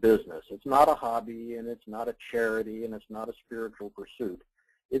it's a business. It's not a hobby, and it's not a charity, and it's not a spiritual pursuit.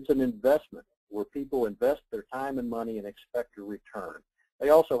 It's an investment where people invest their time and money and expect a return. They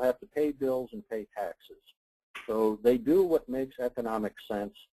also have to pay bills and pay taxes. So they do what makes economic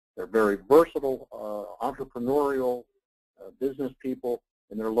sense. They're very versatile, entrepreneurial business people,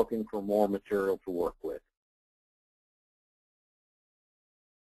 and they're looking for more material to work with.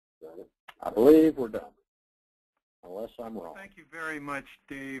 I believe we're done, unless I'm wrong. Thank you very much,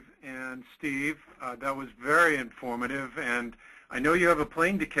 Dave and Steve. That was very informative, and I know you have a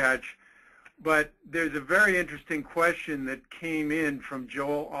plane to catch, but there's a very interesting question that came in from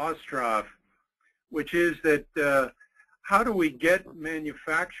Joel Ostroff, which is that how do we get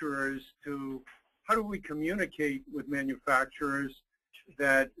manufacturers to, how do we communicate with manufacturers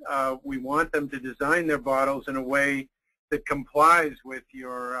that we want them to design their bottles in a way that complies with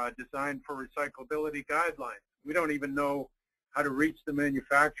your design for recyclability guidelines? We don't even know how to reach the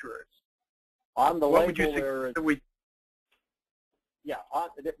manufacturers. On the What label would you there, is,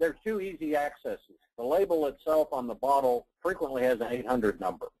 there's two easy accesses. The label itself on the bottle frequently has an 800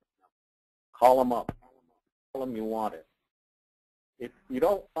 number. Call them up. Tell them you want it. If you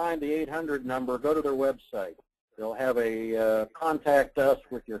don't find the 800 number, go to their website. They'll have a contact us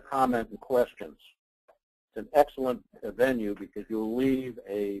with your comment and questions. It's an excellent venue because you'll leave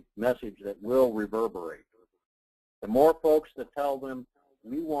a message that will reverberate. The more folks that tell them,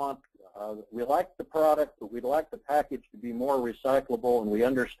 we like the product, but we'd like the package to be more recyclable, and we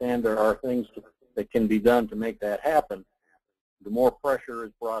understand there are things that can be done to make that happen, the more pressure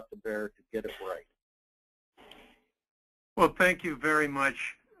is brought to bear to get it right. Well, thank you very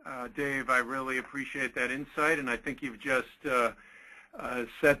much, Dave. I really appreciate that insight, and I think you've just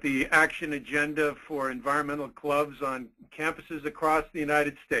set the action agenda for environmental clubs on campuses across the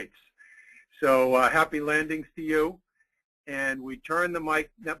United States. So happy landings to you. And we turn the mic,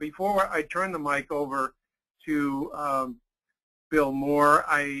 now before I turn the mic over to Bill Moore,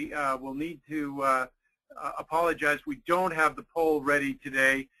 I will need to apologize. We don't have the poll ready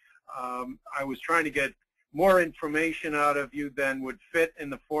today. I was trying to get more information out of you than would fit in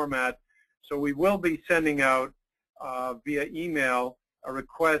the format. So we will be sending out via email a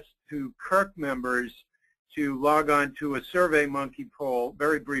request to Kirk members to log on to a SurveyMonkey poll,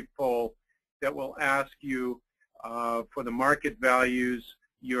 very brief poll, that will ask you for the market values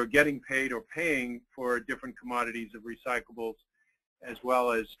you're getting paid or paying for different commodities of recyclables, as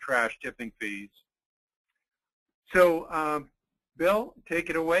well as trash tipping fees. So Bill, take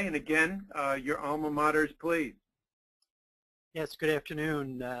it away, and again, your alma maters, please. Yes, good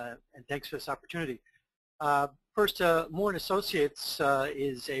afternoon, and thanks for this opportunity. First, Moore & Associates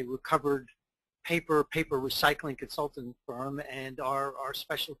is a recovered paper recycling consultant firm, and our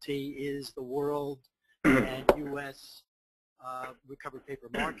specialty is the world and U.S. Recovered paper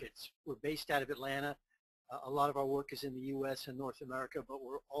markets. We're based out of Atlanta. A lot of our work is in the U.S. and North America, but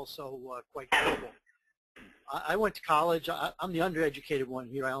we're also quite global. I went to college. I'm the undereducated one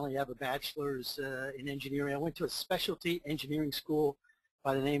here. I only have a bachelor's in engineering. I went to a specialty engineering school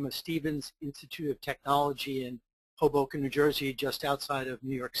by the name of Stevens Institute of Technology in Hoboken, New Jersey, just outside of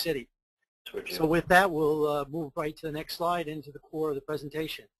New York City. So with that, we'll move right to the next slide, into the core of the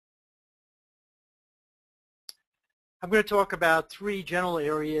presentation. I'm going to talk about three general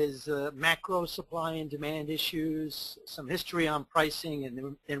areas: macro supply and demand issues, some history on pricing,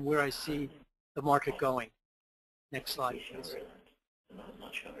 and then where I see the market going. Next slide, please.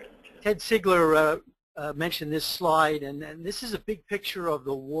 Ted Sigler mentioned this slide, and this is a big picture of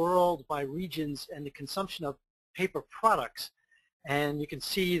the world by regions and the consumption of paper products. And you can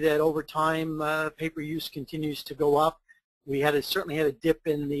see that over time, paper use continues to go up. We certainly had a dip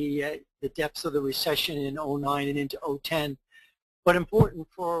in the depths of the recession in 2009 and into 2010. But important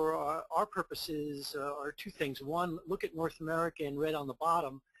for our purposes are two things. One, look at North America in red on the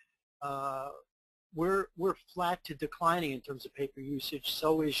bottom. We're flat to declining in terms of paper usage.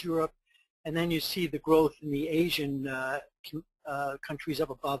 So is Europe. And then you see the growth in the Asian countries up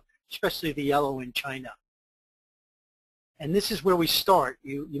above, especially the yellow in China. And this is where we start.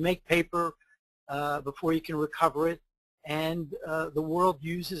 You make paper before you can recover it. And the world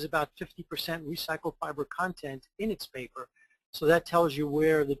uses about 50% recycled fiber content in its paper. So that tells you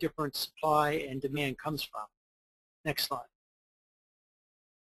where the different supply and demand comes from. Next slide.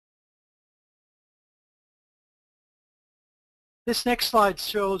 This next slide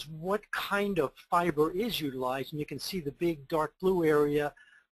shows what kind of fiber is utilized, and you can see the big dark blue area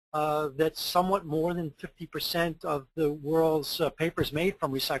that's somewhat more than 50% of the world's paper is made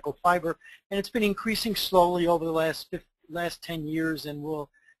from recycled fiber, and it's been increasing slowly over the last 10 years and will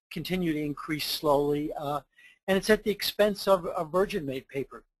continue to increase slowly, and it's at the expense of virgin-made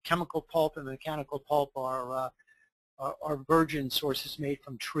paper. Chemical pulp and mechanical pulp are virgin sources made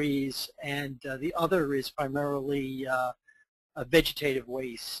from trees, and the other is primarily vegetative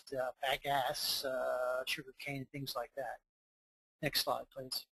waste, bagasse, sugar cane, things like that. Next slide,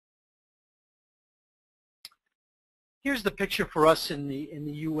 please. Here's the picture for us in the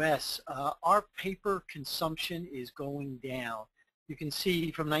U.S. Our paper consumption is going down. You can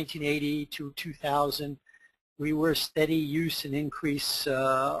see from 1980 to 2000, we were a steady use and increase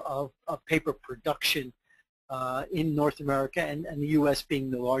of paper production in North America, and the U.S.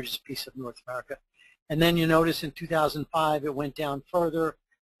 being the largest piece of North America. And then you notice in 2005 it went down further,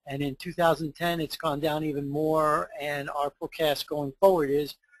 and in 2010 it's gone down even more, and our forecast going forward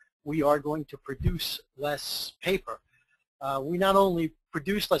is we are going to produce less paper. We not only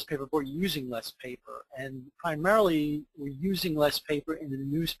produce less paper, but we're using less paper, and primarily we're using less paper in the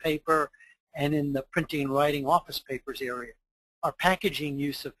newspaper and in the printing and writing office papers area. Our packaging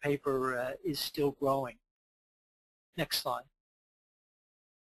use of paper is still growing. Next slide.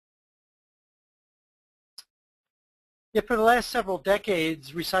 Yeah, for the last several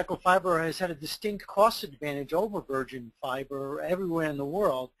decades, recycled fiber has had a distinct cost advantage over virgin fiber everywhere in the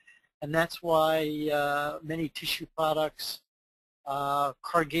world, and that's why many tissue products,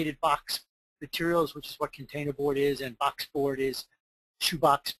 corrugated box materials, which is what containerboard is and box board is,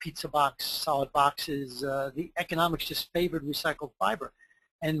 shoebox, pizza box, solid boxes, the economics just favored recycled fiber.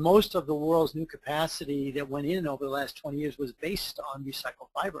 And most of the world's new capacity that went in over the last 20 years was based on recycled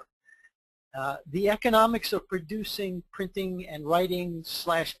fiber. The economics of producing, printing, and writing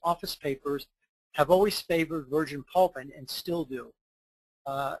 / office papers have always favored virgin pulp and still do.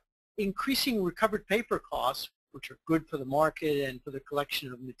 Increasing recovered paper costs, which are good for the market and for the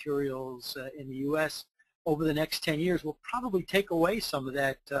collection of materials in the U.S. over the next 10 years will probably take away some of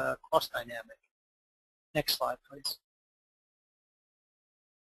that cost dynamic. Next slide, please.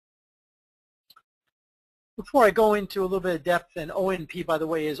 Before I go into a little bit of depth, and ONP, by the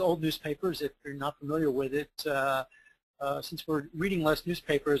way, is old newspapers, if you're not familiar with it. Since we're reading less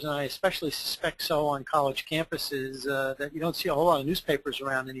newspapers, and I especially suspect so on college campuses, that you don't see a whole lot of newspapers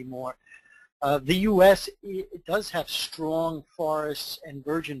around anymore. The U.S. It does have strong forests and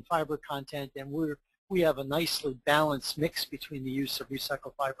virgin fiber content, and we have a nicely balanced mix between the use of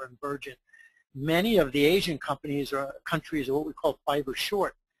recycled fiber and virgin. Many of the Asian countries are what we call fiber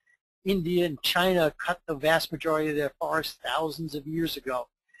short. India and China cut the vast majority of their forests thousands of years ago.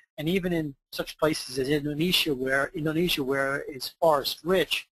 And even in such places as Indonesia where it's forest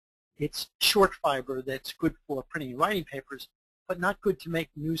rich, it's short fiber that's good for printing and writing papers, but not good to make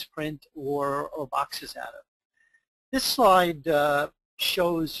newsprint or boxes out of. This slide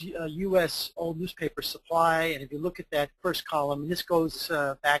shows U.S. old newspaper supply, and if you look at that first column, and this goes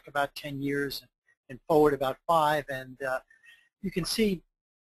back about 10 years and forward about 5, and you can see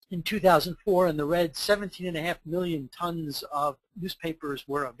in 2004 in the red, 17.5 million tons of newspapers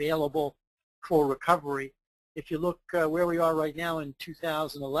were available for recovery. If you look where we are right now in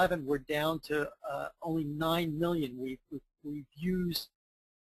 2011, we're down to only 9 million. We've used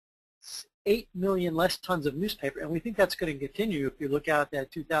 8 million less tons of newspaper, and we think that's going to continue. If you look out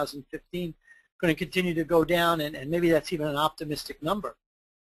at 2015, going to continue to go down, and maybe that's even an optimistic number.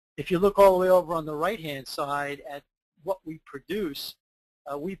 If you look all the way over on the right-hand side at what we produce,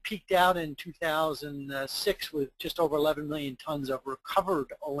 we peaked out in 2006 with just over 11 million tons of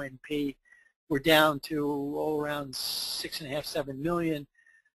recovered ONP. We're down to around 6.5, 7 million.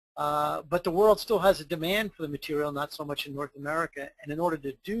 But the world still has a demand for the material, not so much in North America. And in order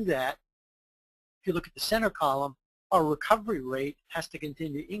to do that, if you look at the center column, our recovery rate has to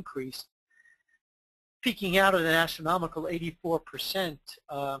continue to increase, peaking out at an astronomical 84%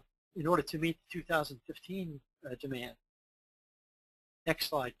 in order to meet the 2015 demand. Next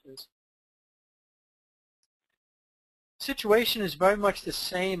slide, please. Situation is very much the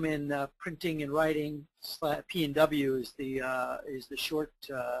same in printing and writing. P&W is the short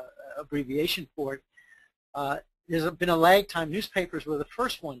abbreviation for it. There's been a lag time. Newspapers were the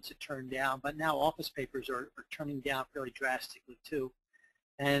first ones to turn down, but now office papers are turning down fairly drastically too.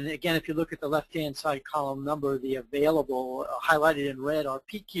 And again, if you look at the left-hand side column number, the available highlighted in red, our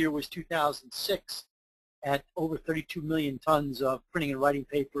peak year was 2006 at over 32 million tons of printing and writing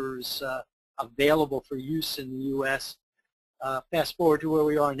papers available for use in the U.S. Fast forward to where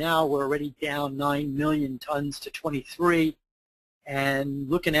we are now, we're already down 9 million tons to 23, and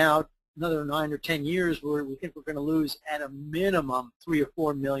looking out another 9 or 10 years, we think we're going to lose at a minimum 3 or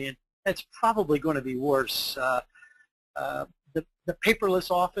 4 million. That's probably going to be worse. The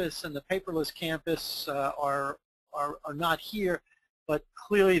paperless office and the paperless campus are not here, but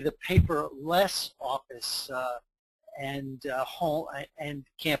clearly the paper-less office and home and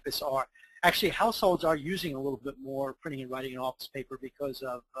campus are. Actually, households are using a little bit more printing and writing and office paper because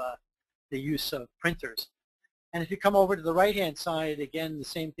of the use of printers. And if you come over to the right-hand side, again, the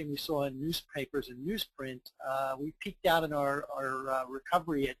same thing we saw in newspapers and newsprint. We peaked out in our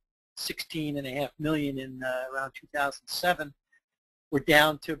recovery at 16.5 million in around 2007. We're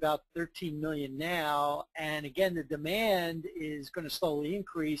down to about 13 million now. And again, the demand is going to slowly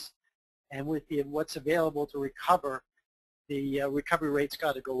increase. And with what's available to recover, the recovery rate's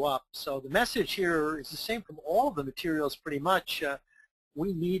got to go up. So the message here is the same from all of the materials pretty much.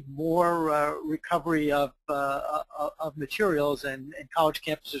 We need more recovery of materials, and college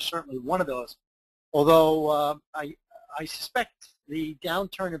campuses are certainly one of those. Although I suspect the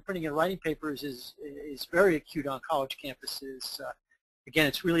downturn in printing and writing papers is very acute on college campuses. Again,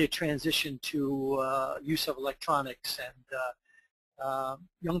 it's really a transition to use of electronics, and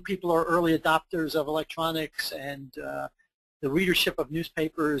young people are early adopters of electronics, and the readership of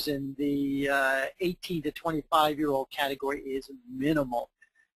newspapers in the 18 to 25-year-old category is minimal.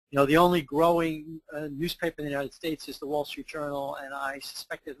 You know, the only growing newspaper in the United States is the Wall Street Journal, and I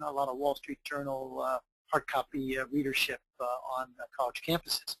suspect there's not a lot of Wall Street Journal hard copy readership on college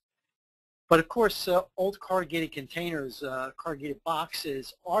campuses. But of course, old corrugated containers, corrugated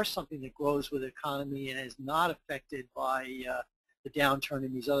boxes are something that grows with the economy and is not affected by the downturn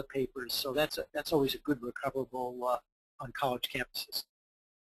in these other papers. So that's always a good recoverable on college campuses.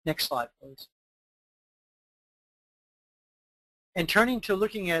 Next slide, please. And turning to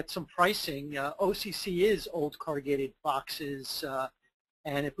looking at some pricing, OCC is old corrugated boxes.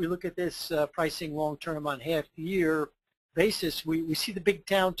 And if we look at this pricing long-term on half-year basis, we see the big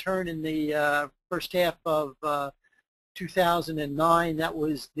downturn in the first half of 2009. That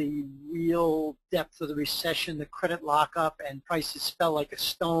was the real depth of the recession, the credit lockup, and prices fell like a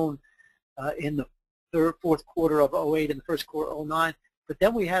stone in the fourth quarter of 08 and the first quarter of 09. But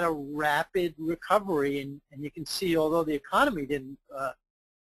then we had a rapid recovery, and you can see, although the economy didn't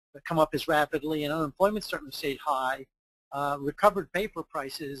come up as rapidly and unemployment certainly stayed high, recovered paper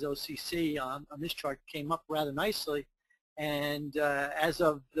prices, OCC, on this chart came up rather nicely. And as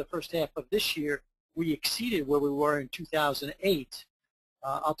of the first half of this year, we exceeded where we were in 2008.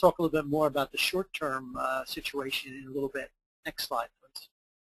 I'll talk a little bit more about the short-term situation in a little bit. Next slide, please.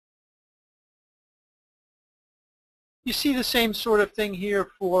 You see the same sort of thing here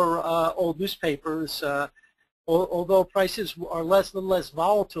for old newspapers, although prices are a little less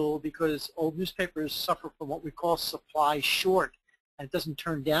volatile because old newspapers suffer from what we call supply short, and it doesn't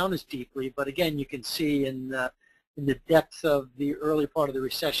turn down as deeply. But again, you can see in the depth of the early part of the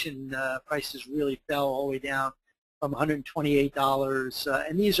recession, prices really fell all the way down from $128,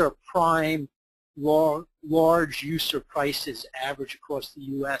 and these are prime large user prices average across the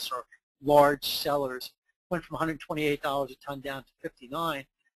U.S. or large sellers. Went from $128 a ton down to $59.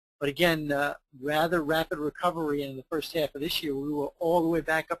 But again, rather rapid recovery in the first half of this year. We were all the way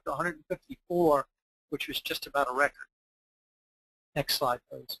back up to 154, which was just about a record. Next slide,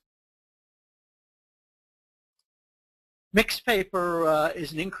 please. Mixed paper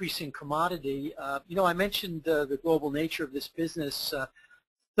is an increasing commodity. You know, I mentioned the global nature of this business.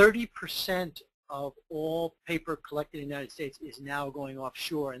 30% of all paper collected in the United States is now going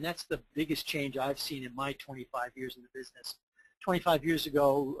offshore, and that's the biggest change I've seen in my 25 years in the business. 25 years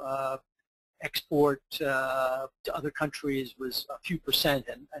ago, export to other countries was a few percent,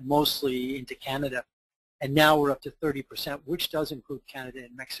 and mostly into Canada, and now we're up to 30%, which does include Canada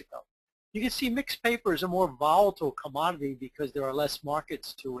and Mexico. You can see mixed paper is a more volatile commodity because there are less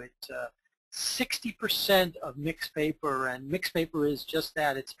markets to it. 60% of mixed paper, and mixed paper is just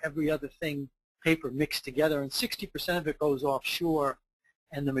that, it's every other thing paper mixed together, and 60% of it goes offshore,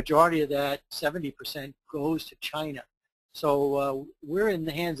 and the majority of that, 70%, goes to China. So we're in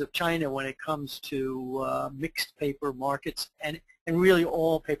the hands of China when it comes to mixed paper markets, and really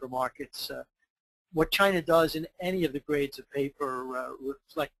all paper markets. What China does in any of the grades of paper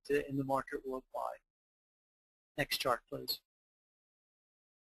reflect in the market worldwide. Next chart, please.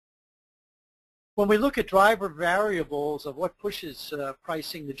 When we look at driver variables of what pushes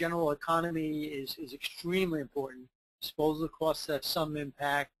pricing, the general economy is extremely important. Disposal costs have some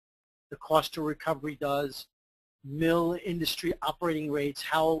impact. The cost of recovery does. Mill industry operating rates,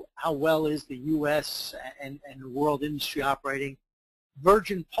 how well is the U.S. and the world industry operating?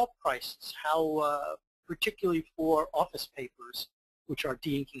 Virgin pulp prices, how particularly for office papers, which are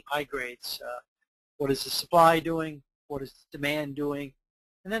de-inking high grades, what is the supply doing? What is the demand doing?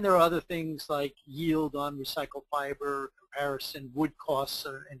 And then there are other things like yield on recycled fiber, comparison, wood costs,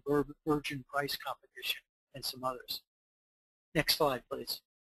 and virgin price competition, and some others. Next slide, please.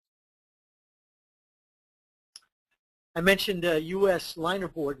 I mentioned U.S.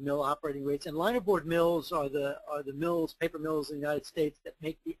 linerboard mill operating rates, and linerboard mills are the mills, paper mills in the United States that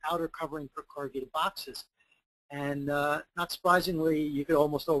make the outer covering for corrugated boxes. And not surprisingly, you could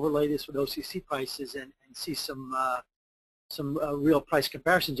almost overlay this with OCC prices and see some real price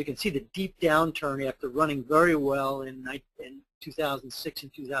comparisons. You can see the deep downturn after running very well in 2006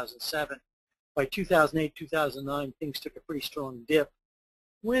 and 2007. By 2008, 2009, things took a pretty strong dip,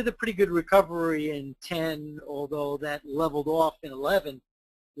 with a pretty good recovery in 10, although that leveled off in 11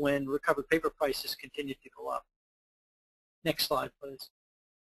 when recovered paper prices continued to go up. Next slide, please.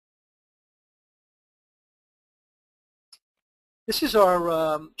 This is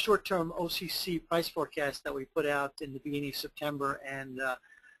our short-term OCC price forecast that we put out in the beginning of September, and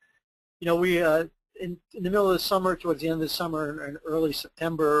you know, we in the middle of the summer, towards the end of the summer and early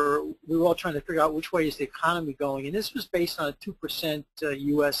September, we were all trying to figure out which way is the economy going, and this was based on a 2%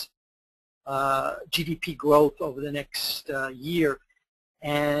 U.S. GDP growth over the next year,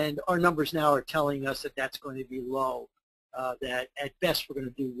 and our numbers now are telling us that that's going to be low, that at best we're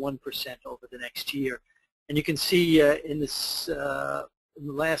going to do 1% over the next year. And you can see in this in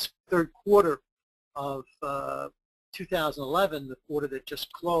the last third quarter of 2011, the quarter that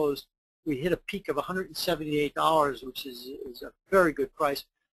just closed, we hit a peak of $178, which is a very good price.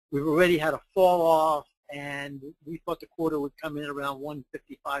 We've already had a fall off, and we thought the quarter would come in around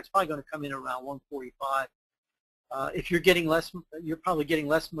 155. It's probably going to come in around 145. If you're getting less, you're probably getting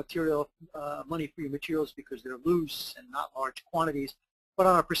less material money for your materials because they're loose and not large quantities. But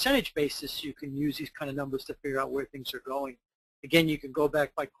on a percentage basis, you can use these kind of numbers to figure out where things are going. Again, you can go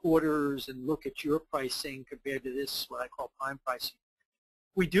back by quarters and look at your pricing compared to this, what I call prime pricing.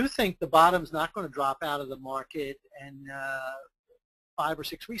 We do think the bottom's not going to drop out of the market, and 5 or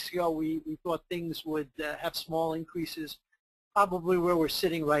 6 weeks ago we thought things would have small increases. Probably where we're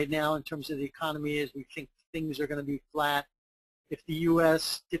sitting right now in terms of the economy is we think things are going to be flat. If the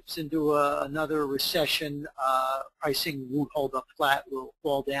U.S. dips into another recession, pricing won't hold up flat, will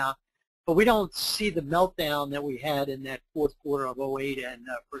fall down. But we don't see the meltdown that we had in that fourth quarter of 08 and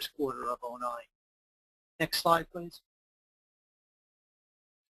first quarter of 09. Next slide, please.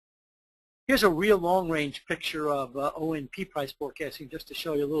 Here's a real long-range picture of ONP price forecasting, just to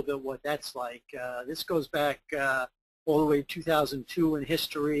show you a little bit what that's like. This goes back all the way to 2002 in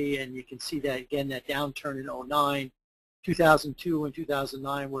history, and you can see that, again, that downturn in 09. 2002 and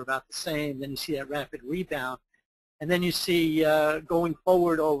 2009 were about the same. Then you see that rapid rebound. And then you see going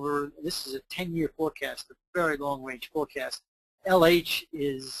forward over, this is a 10-year forecast, a very long-range forecast. LH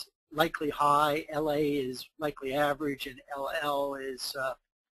is likely high, LA is likely average, and LL is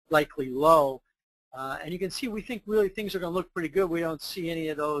likely low. And you can see we think really things are going to look pretty good. We don't see any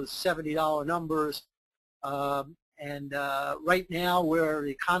of those $70 numbers. Right now, where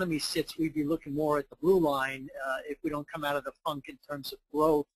the economy sits, we'd be looking more at the blue line if we don't come out of the funk in terms of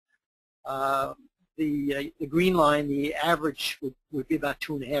growth. The green line, the average, would be about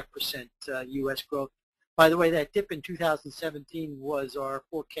 2.5% U.S. growth. By the way, that dip in 2017 was our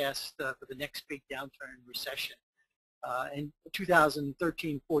forecast for the next big downturn and recession. In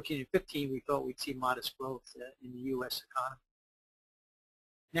 2013, 14, and 15, we thought we'd see modest growth in the U.S. economy.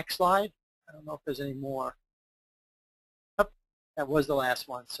 Next slide. I don't know if there's any more. Oh, that was the last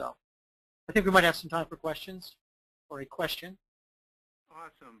one. So I think we might have some time for questions or a question.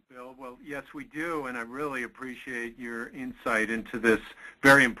 Awesome, Bill. Well, yes, we do, and I really appreciate your insight into this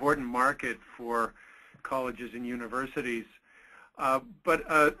very important market for colleges and universities. But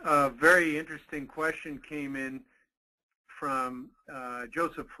a very interesting question came in from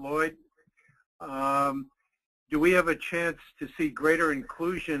Joseph Floyd. Do we have a chance to see greater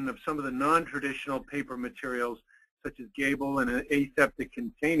inclusion of some of the non-traditional paper materials, such as gable and aseptic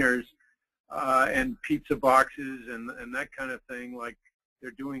containers and pizza boxes and that kind of thing, like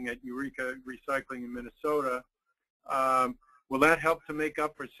they're doing at Eureka Recycling in Minnesota? Will that help to make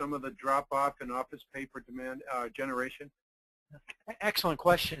up for some of the drop-off in office paper demand generation? Excellent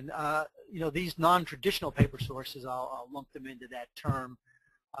question. You know, these non-traditional paper sources, I'll lump them into that term,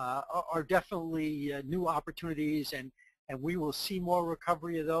 are definitely new opportunities, and we will see more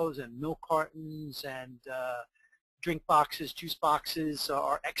recovery of those, and milk cartons and drink boxes, juice boxes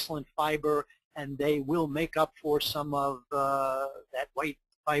are excellent fiber, and they will make up for some of that white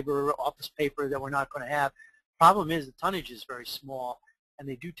fiber office paper that we're not going to have. Problem is the tonnage is very small, and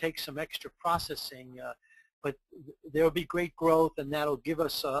they do take some extra processing, but there will be great growth, and that'll give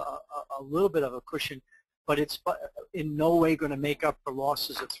us a little bit of a cushion, but it's in no way going to make up for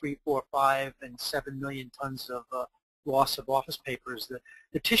losses of 3, 4, 5, and 7 million tons of loss of office papers.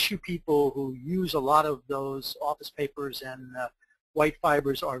 The tissue people who use a lot of those office papers and white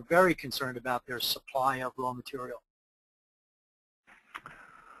fibers are very concerned about their supply of raw material.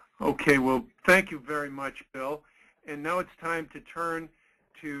 Okay, well, thank you very much, Bill. And now it's time to turn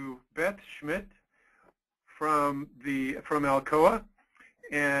to Beth Schmidt from Alcoa.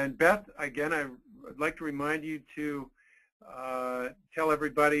 And Beth, again, I'd like to remind you to tell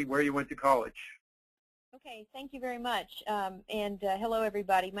everybody where you went to college. Okay, thank you very much. Hello,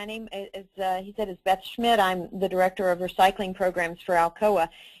 everybody. My name, as he said, is Beth Schmidt. I'm the Director of Recycling Programs for Alcoa.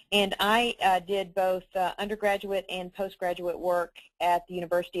 And I did both undergraduate and postgraduate work at the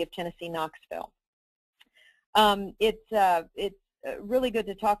University of Tennessee, Knoxville. It's really good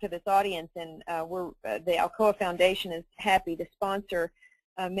to talk to this audience, and the Alcoa Foundation is happy to sponsor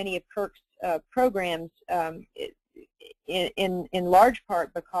many of Kirk's programs in large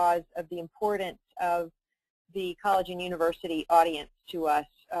part because of the importance of the college and university audience to us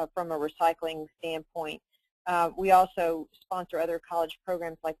from a recycling standpoint. We also sponsor other college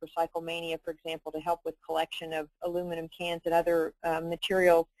programs like Recyclemania, for example, to help with collection of aluminum cans and other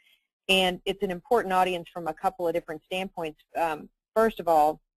materials. And it's an important audience from a couple of different standpoints. First of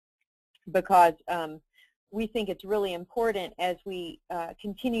all, because we think it's really important as we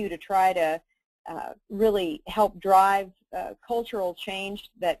continue to try to really help drive cultural change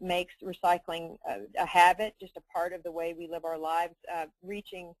that makes recycling a habit, just a part of the way we live our lives.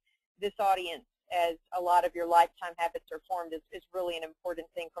 Reaching this audience as a lot of your lifetime habits are formed is really an important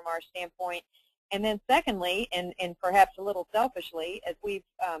thing from our standpoint. And then secondly, and perhaps a little selfishly, as we've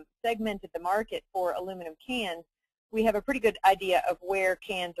segmented the market for aluminum cans, we have a pretty good idea of where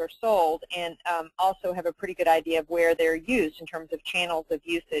cans are sold, and also have a pretty good idea of where they're used in terms of channels of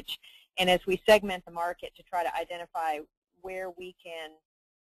usage. And as we segment the market to try to identify where we can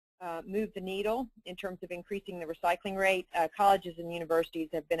move the needle in terms of increasing the recycling rate, colleges and universities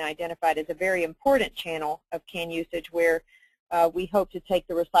have been identified as a very important channel of can usage where we hope to take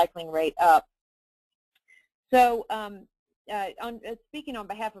the recycling rate up. So speaking on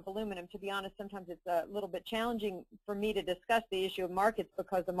behalf of aluminum, to be honest, sometimes it's a little bit challenging for me to discuss the issue of markets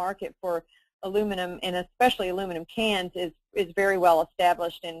because the market for aluminum, and especially aluminum cans, is very well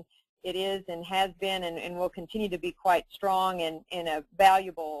established, and it is and has been and will continue to be quite strong and a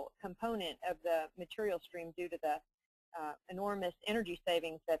valuable component of the material stream due to the enormous energy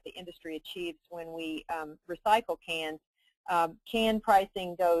savings that the industry achieves when we recycle cans. Can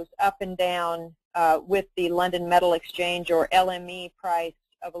pricing goes up and down with the London Metal Exchange, or LME, price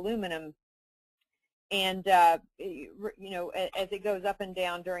of aluminum. And you know, as it goes up and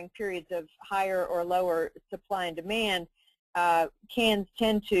down during periods of higher or lower supply and demand, cans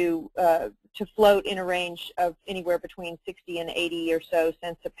tend to float in a range of anywhere between 60 and 80 or so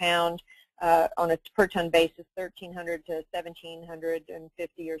cents a pound on a per ton basis, 1,300 to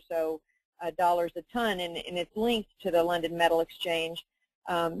 1,750 or so dollars a ton, and it's linked to the London Metal Exchange.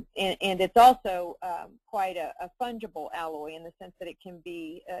 And it's also quite a fungible alloy in the sense that it can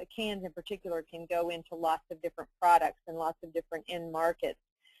be, cans in particular can go into lots of different products and lots of different end markets.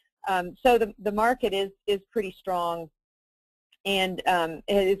 So the market is pretty strong, and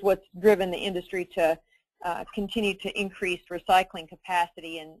it is what's driven the industry to continue to increase recycling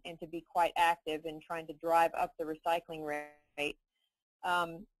capacity and to be quite active in trying to drive up the recycling rate.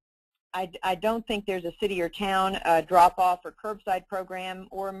 I don't think there's a city or town, drop-off or curbside program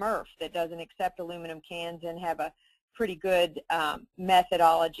or a MRF that doesn't accept aluminum cans and have a pretty good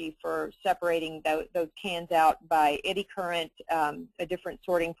methodology for separating those cans out by eddy current, different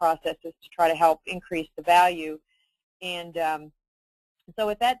sorting processes to try to help increase the value. And so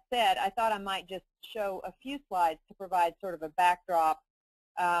with that said, I thought I might just show a few slides to provide sort of a backdrop.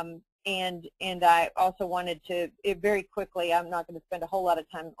 And I also wanted to, very quickly, I'm not going to spend a whole lot of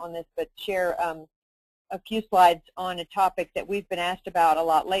time on this, but share a few slides on a topic that we've been asked about a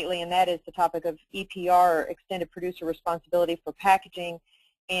lot lately, and that is the topic of EPR, or Extended Producer Responsibility for Packaging.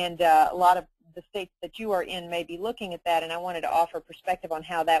 And a lot of the states that you are in may be looking at that, and I wanted to offer perspective on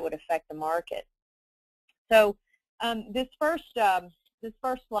how that would affect the market. So this first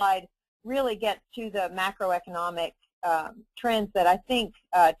slide really gets to the macroeconomic trends that I think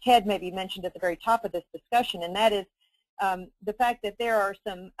Ted maybe mentioned at the very top of this discussion, and that is the fact that there are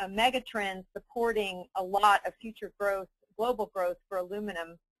some mega trends supporting a lot of future growth, global growth for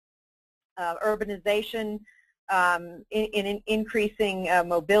aluminum. Urbanization, in increasing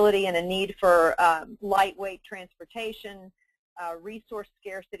mobility and a need for lightweight transportation, resource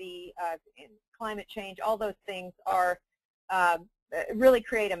scarcity, and climate change, all those things are really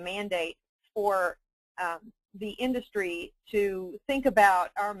create a mandate for the industry to think about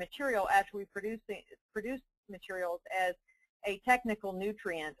our material after we produce materials as a technical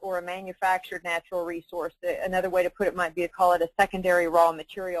nutrient or a manufactured natural resource. Another way to put it might be to call it a secondary raw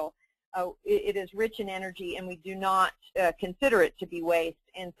material. It is rich in energy, and we do not consider it to be waste.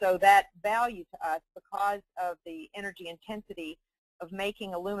 And so that value to us, because of the energy intensity of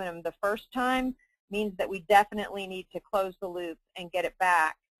making aluminum the first time, means that we definitely need to close the loop and get it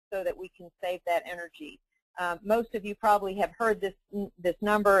back so that we can save that energy. Most of you probably have heard this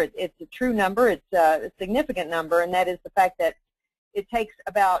number. It's a true number. It's a significant number, and that is the fact that it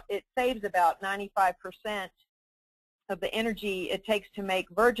saves about 95% of the energy it takes to make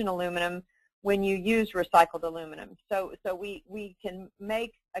virgin aluminum when you use recycled aluminum. So we can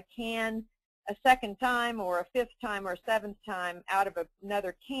make a can a second time or a fifth time or a seventh time out of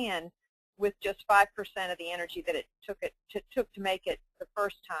another can with just 5% of the energy that it took to make it the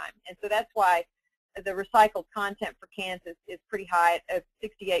first time. And so that's why the recycled content for cans is pretty high at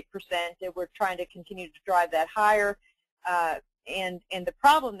 68%, and we're trying to continue to drive that higher. And the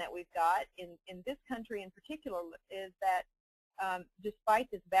problem that we've got in this country in particular is that despite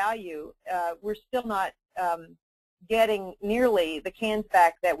this value, we're still not getting nearly the cans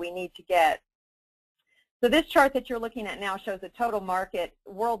back that we need to get. So this chart that you're looking at now shows a total market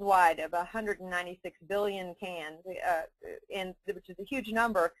worldwide of 196 billion cans, which is a huge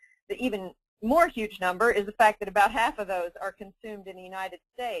number. The even more huge number is the fact that about half of those are consumed in the United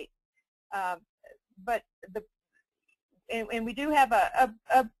States. And we do have a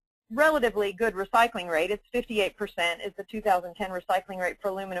relatively good recycling rate. It's 58% is the 2010 recycling rate for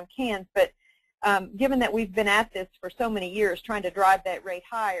aluminum cans. But given that we've been at this for so many years trying to drive that rate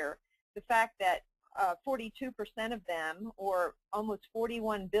higher, the fact that 42% of them, or almost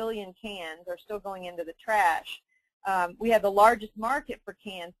 41 billion cans, are still going into the trash. We have the largest market for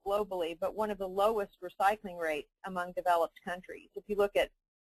cans globally, but one of the lowest recycling rates among developed countries. If you look at,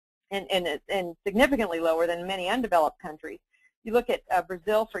 and significantly lower than many undeveloped countries. You look at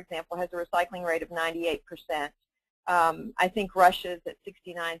Brazil, for example, has a recycling rate of 98%. I think Russia's at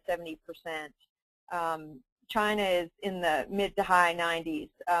 69, 70%. China is in the mid to high 90s.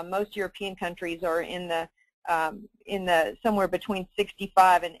 Most European countries are in the somewhere between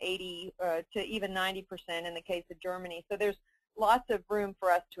 65 and 80 to even 90% in the case of Germany. So there's lots of room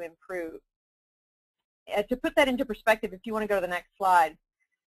for us to improve. To put that into perspective, if you want to go to the next slide,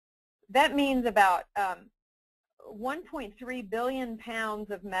 that means about 1.3 billion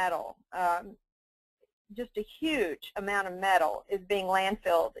pounds of metal, just a huge amount of metal, is being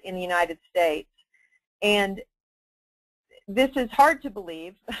landfilled in the United States. And this is hard to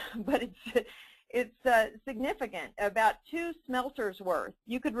believe, but it's significant. About 2 smelters worth.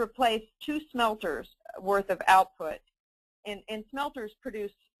 You could replace 2 smelters worth of output. And smelters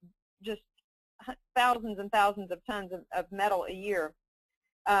produce just thousands and thousands of tons of metal a year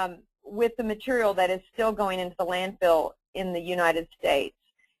with the material that is still going into the landfill in the United States.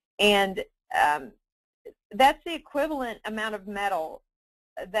 And that's the equivalent amount of metal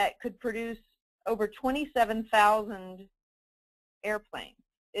that could produce over 27,000 airplanes.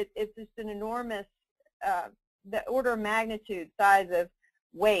 It's just an enormous, the order of magnitude size of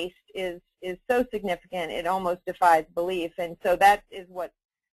waste is so significant it almost defies belief. And so that is what's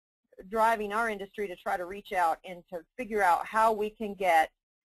driving our industry to try to reach out and to figure out how we can get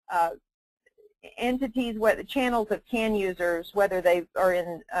entities, channels of can users, whether they are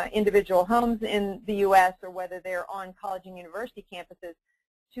in individual homes in the U.S. or whether they're on college and university campuses,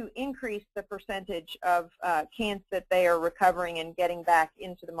 to increase the percentage of cans that they are recovering and getting back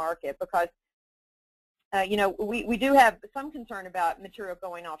into the market. Because you know, we do have some concern about material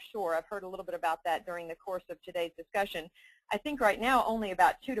going offshore. I've heard a little bit about that during the course of today's discussion. I think right now only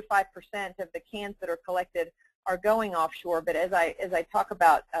about 2 to 5% of the cans that are collected are going offshore, but as I talk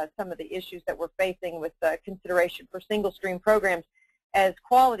about some of the issues that we're facing with consideration for single stream programs, as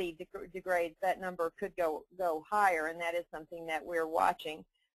quality degrades, that number could go higher, and that is something that we're watching.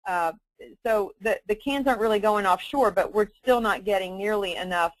 So the cans aren't really going offshore, but we're still not getting nearly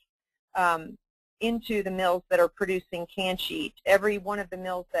enough into the mills that are producing can sheet. Every one of the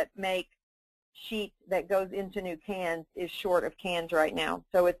mills that make sheet that goes into new cans is short of cans right now.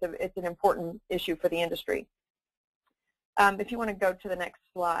 So it's an important issue for the industry. If you want to go to the next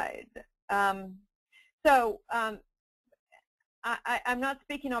slide. I'm not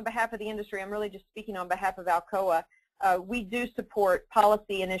speaking on behalf of the industry. I'm really just speaking on behalf of Alcoa. We do support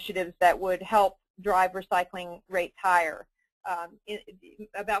policy initiatives that would help drive recycling rates higher.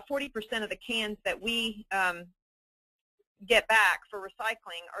 About 40% of the cans that we get back for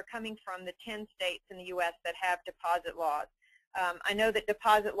recycling are coming from the 10 states in the U.S. that have deposit laws. I know that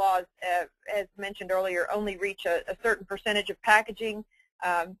deposit laws, as mentioned earlier, only reach a certain percentage of packaging.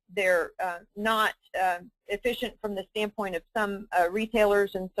 They're not efficient from the standpoint of some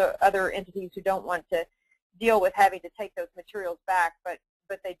retailers and so other entities who don't want to deal with having to take those materials back, but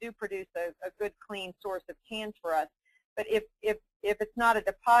they do produce a good, clean source of cans for us. But if it's not a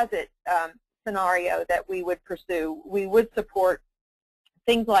deposit scenario that we would pursue, we would support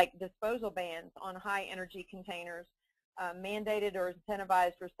things like disposal bans on high-energy containers, mandated or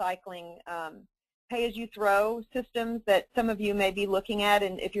incentivized recycling, pay-as-you-throw systems that some of you may be looking at,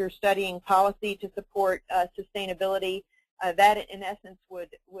 and if you're studying policy to support sustainability, that in essence would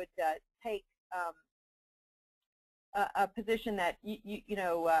take a position that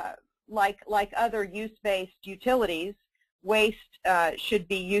like other use-based utilities, waste should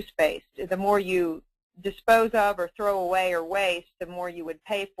be use-based. The more you dispose of or throw away or waste, the more you would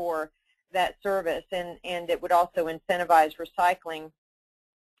pay for that service, and it would also incentivize recycling.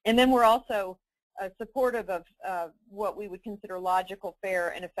 And then we're also supportive of what we would consider logical,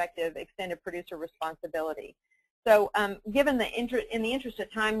 fair, and effective extended producer responsibility. So given in the interest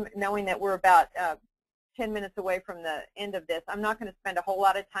of time, knowing that we're about 10 minutes away from the end of this, I'm not going to spend a whole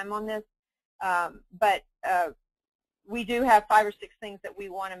lot of time on this, but we do have 5 or 6 things that we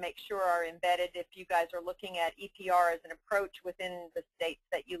want to make sure are embedded if you guys are looking at EPR as an approach within the states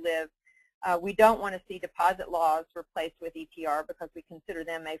that you live. We don't want to see deposit laws replaced with EPR because we consider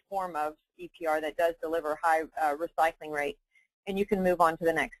them a form of EPR that does deliver high recycling rates. And you can move on to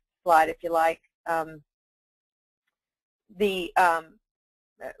the next slide if you like.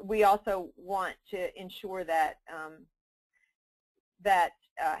 We also want to ensure that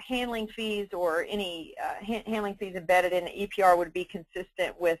handling fees or any handling fees embedded in the EPR would be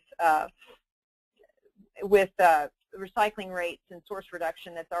consistent with recycling rates and source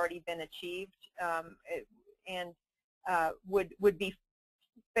reduction that's already been achieved, and would be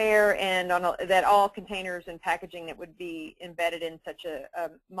fair, and that all containers and packaging that would be embedded in such a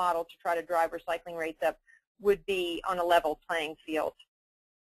model to try to drive recycling rates up would be on a level playing field.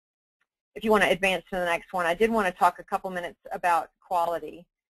 If you want to advance to the next one, I did want to talk a couple minutes about quality.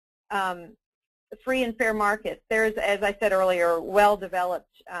 Free and fair markets. There's, as I said earlier, well-developed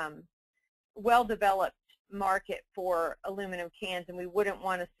market for aluminum cans, and we wouldn't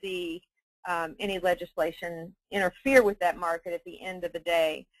want to see any legislation interfere with that market at the end of the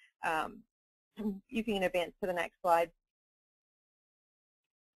day. You can advance to the next slide.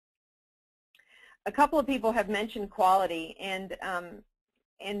 A couple of people have mentioned quality, and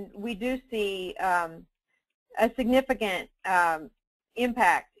we do see a significant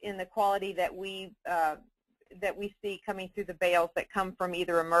impact in the quality that we see coming through the bales that come from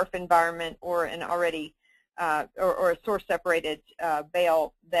either a MRF environment or an already or a source separated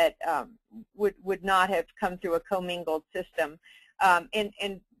bale that would not have come through a commingled system.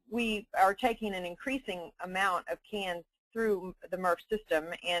 And we are taking an increasing amount of cans through the MRF system,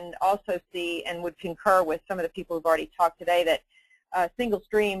 and also see and would concur with some of the people who've already talked today that single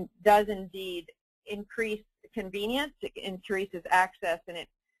stream does indeed increase convenience, it increases access, and it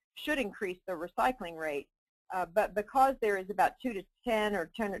should increase the recycling rate. But because there is about 2 to 10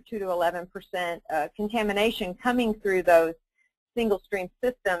 or 2 to 11% contamination coming through those single stream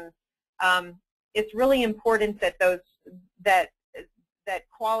systems, it's really important that that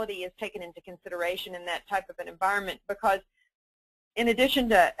quality is taken into consideration in that type of an environment, because in addition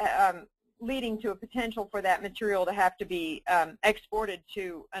to leading to a potential for that material to have to be exported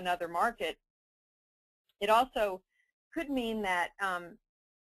to another market, it also could mean that the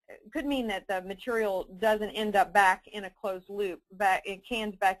material doesn't end up back in a closed loop,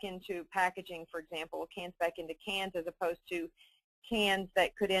 cans back into packaging, for example, cans back into cans, as opposed to cans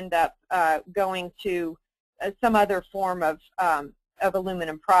that could end up going to some other form of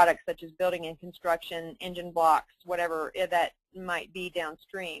aluminum products, such as building and construction, engine blocks, whatever that might be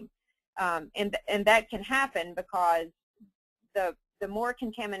downstream. And that can happen because the more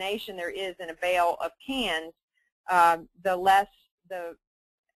contamination there is in a bale of cans, the less the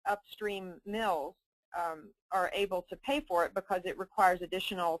upstream mills are able to pay for it, because it requires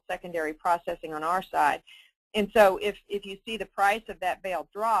additional secondary processing on our side. And so if you see the price of that bale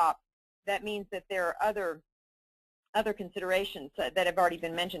drop, that means that there are other considerations that have already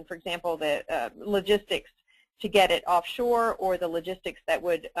been mentioned. For example, the logistics to get it offshore, or the logistics that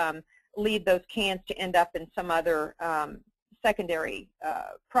would lead those cans to end up in some other secondary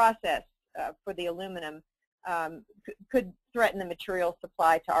process for the aluminum, could threaten the material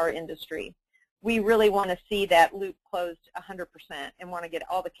supply to our industry. We really want to see that loop closed 100% and want to get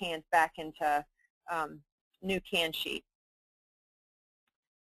all the cans back into new can sheet.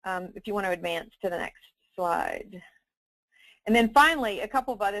 If you want to advance to the next slide. And then finally, a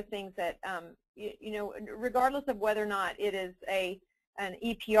couple of other things that, regardless of whether or not it is a an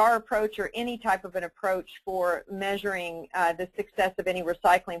EPR approach or any type of an approach for measuring the success of any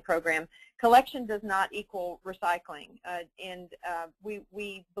recycling program. Collection does not equal recycling, and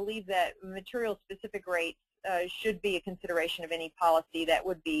we believe that material-specific rates should be a consideration of any policy that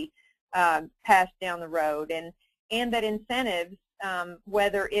would be passed down the road, and that incentives,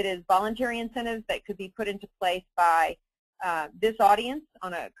 whether it is voluntary incentives that could be put into place by this audience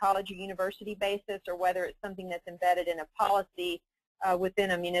on a college or university basis, or whether it's something that's embedded in a policy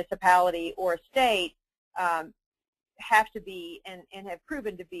within a municipality or a state, have to be and have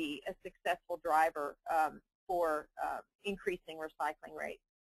proven to be a successful driver for increasing recycling rates.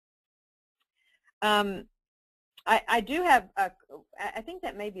 I do have, I think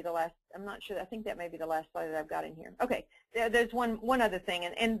that may be the last, I'm not sure, I think that may be the last slide that I've got in here. Okay, there's one other thing,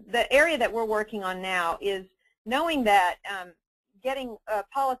 and the area that we're working on now is knowing that getting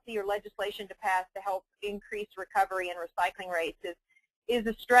policy or legislation to pass to help increase recovery and recycling rates is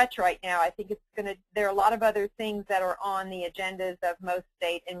a stretch right now. I think it's going to, there are a lot of other things that are on the agendas of most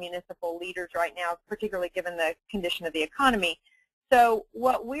state and municipal leaders right now, particularly given the condition of the economy. So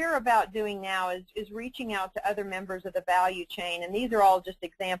what we're about doing now is reaching out to other members of the value chain, and these are all just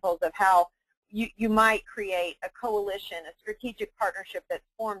examples of how you might create a coalition, a strategic partnership that's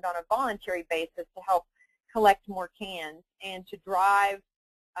formed on a voluntary basis to help collect more cans and to drive,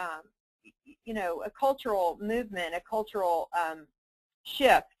 you know, a cultural movement, a cultural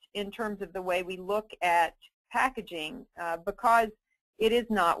shift in terms of the way we look at packaging, because it is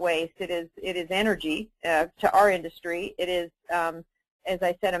not waste. It is energy to our industry. It is, as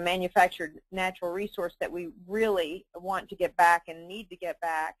I said, a manufactured natural resource that we really want to get back and need to get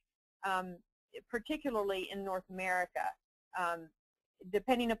back, particularly in North America.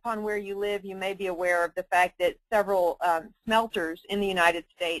 Depending upon where you live, you may be aware of the fact that several smelters in the United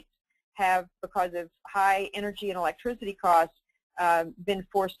States have, because of high energy and electricity costs, been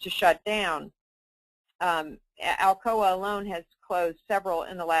forced to shut down. Alcoa alone has closed several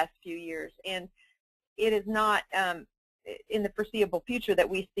in the last few years, and it is not in the foreseeable future that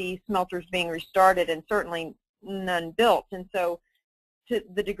we see smelters being restarted, and certainly none built. And so to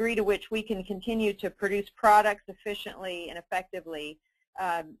the degree to which we can continue to produce products efficiently and effectively,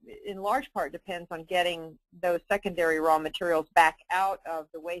 in large part depends on getting those secondary raw materials back out of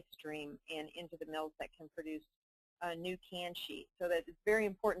the waste stream and into the mills that can produce new can sheet. So that it's very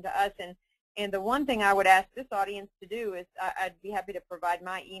important to us. And the one thing I would ask this audience to do is I'd be happy to provide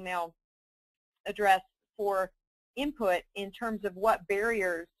my email address for input in terms of what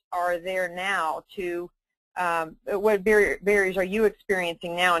barriers are there now to, what barriers are you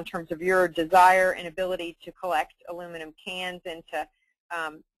experiencing now in terms of your desire and ability to collect aluminum cans and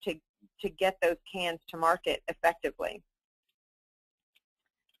to get those cans to market effectively.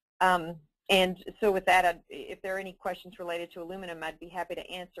 And so with that, if there are any questions related to aluminum, I'd be happy to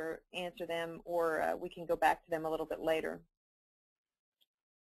answer them, or we can go back to them a little bit later.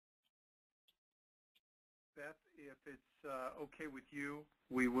 Beth, if it's okay with you,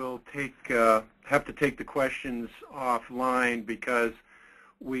 we will have to take the questions offline because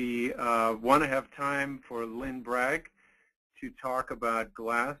we want to have time for Lynn Bragg to talk about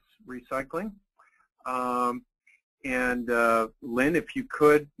glass recycling. And Lynn, if you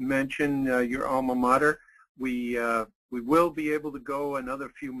could mention your alma mater, we will be able to go another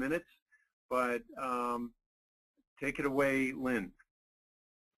few minutes, but take it away, Lynn.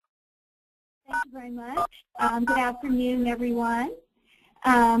 Thank you very much. Good afternoon, everyone.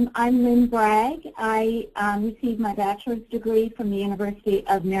 I'm Lynn Bragg. I received my bachelor's degree from the University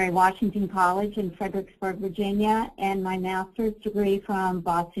of Mary Washington College in Fredericksburg, Virginia, and my master's degree from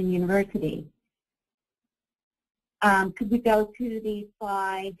Boston University. Could we go to the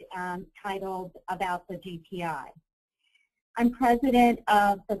slide titled About the GPI? I'm president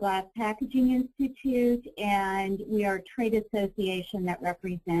of the Glass Packaging Institute, and we are a trade association that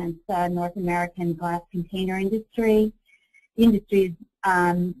represents North American glass container industry. The industry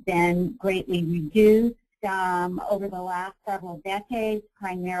has been greatly reduced over the last several decades,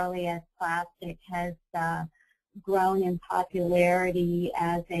 primarily as plastic has grown in popularity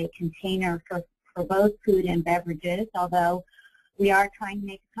as a container for both food and beverages, although we are trying to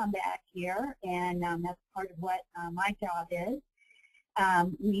make a comeback here, and that's part of what my job is.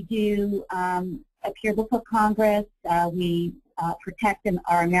 We do appear before Congress. We protect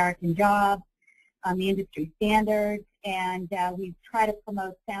our American jobs, the industry standards, and we try to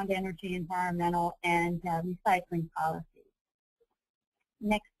promote sound energy, environmental, and recycling policies.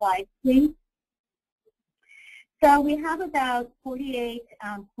 Next slide, please. So we have about 48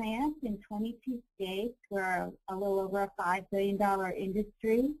 plants in 22 states. We're a little over a $5 billion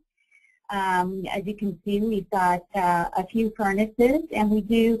industry. As you can see, we've got a few furnaces, and we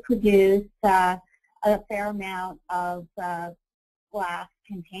do produce a fair amount of glass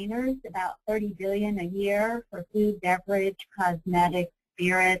containers, about 30 billion a year for food, beverage, cosmetics,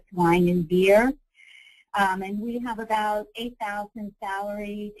 spirits, wine, and beer. And we have about 8,000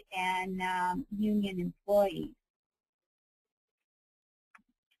 salaried and union employees.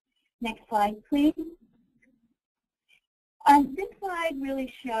 Next slide, please. This slide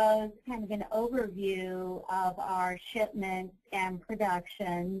really shows kind of an overview of our shipments and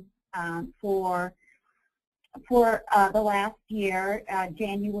production for the last year,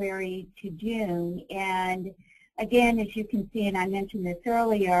 January to June. And again, as you can see, and I mentioned this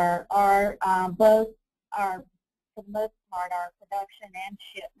earlier, for the most part, our production and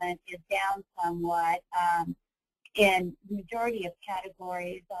shipment is down somewhat in the majority of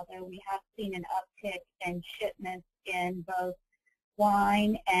categories, although we have seen an uptick in shipments in both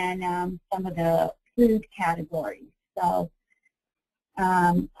wine and some of the food categories. So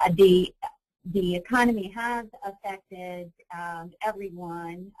the economy has affected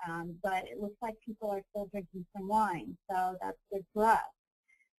everyone, but it looks like people are still drinking some wine, so that's good for us.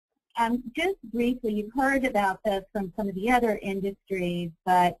 Just briefly, you've heard about this from some of the other industries,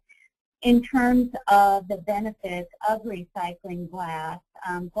 but in terms of the benefits of recycling glass,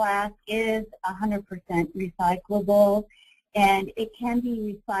 glass is 100% recyclable, and it can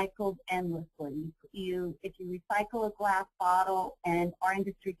be recycled endlessly. If you recycle a glass bottle and our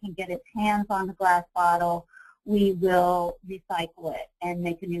industry can get its hands on the glass bottle, we will recycle it and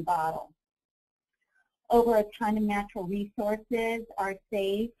make a new bottle. Over a ton of natural resources are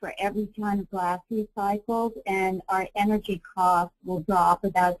saved for every ton of glass recycled, and our energy costs will drop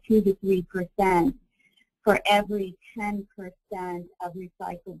about 2 to 3% for every 10% of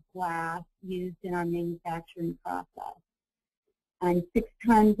recycled glass used in our manufacturing process. And 6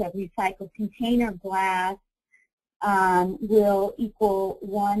 tons of recycled container glass will equal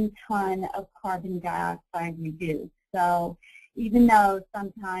 1 ton of carbon dioxide reduced. So even though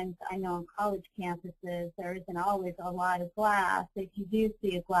sometimes I know on college campuses there isn't always a lot of glass, if you do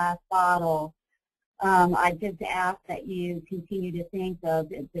see a glass bottle, I just ask that you continue to think of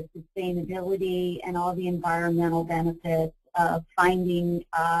the sustainability and all the environmental benefits of finding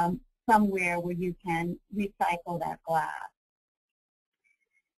somewhere where you can recycle that glass.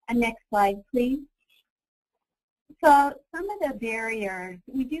 And next slide, please. So some of the barriers,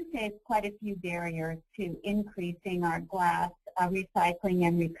 we do face quite a few barriers to increasing our glass recycling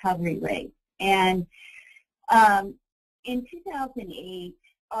and recovery rates. And in 2008,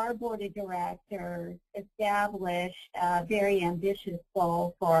 our board of directors established a very ambitious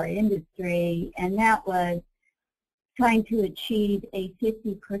goal for our industry, and that was trying to achieve a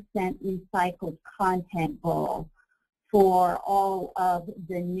 50% recycled content goal for all of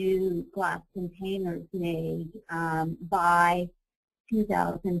the new glass containers made by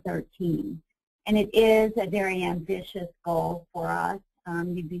 2013. And it is a very ambitious goal for us.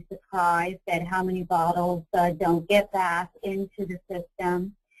 You'd be surprised at how many bottles don't get back into the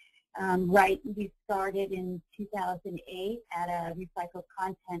system. We started in 2008 at a recycled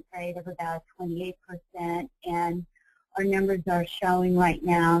content rate of about 28%, and our numbers are showing right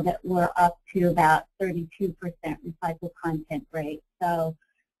now that we're up to about 32% recycled content rate. So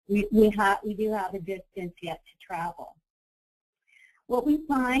we do have a distance yet to travel. What we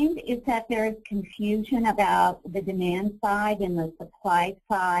find is that there is confusion about the demand side and the supply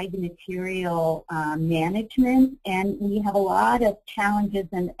side material management, and we have a lot of challenges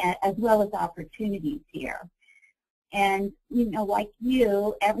and as well as opportunities here. And, you know, like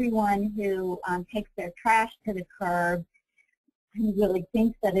you, everyone who takes their trash to the curb really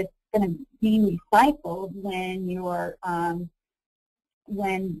thinks that it's going to be recycled when you're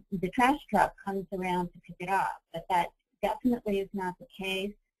when the trash truck comes around to pick it up. But that definitely is not the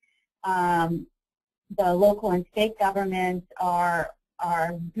case. The local and state governments are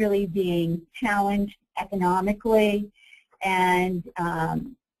really being challenged economically, and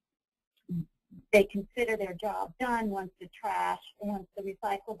they consider their job done once the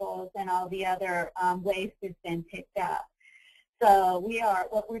recyclables and all the other waste has been picked up. So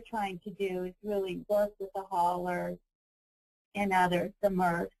what we're trying to do is really work with the haulers and others, the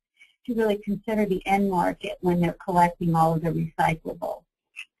MRFs, to really consider the end market when they're collecting all of the recyclables.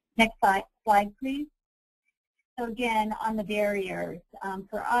 Next slide, please. So again, on the barriers,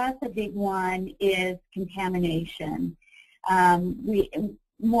 for us a big one is contamination.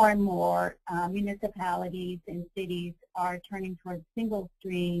 More and more municipalities and cities are turning towards single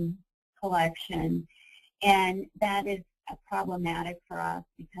stream collection, and that is problematic for us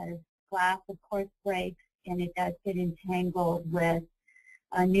because glass of course breaks and it does get entangled with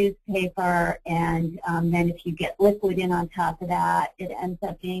newspaper, and then if you get liquid in on top of that, it ends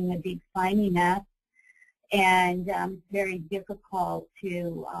up being a big slimy mess, and it's very difficult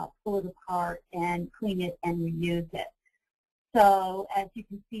to pull it apart and clean it and reuse it. So as you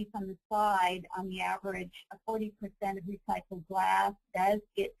can see from the slide, on the average, 40% of recycled glass does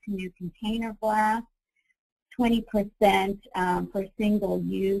get to new container glass. 20% for single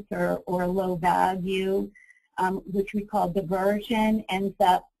use or low value, which we call diversion, ends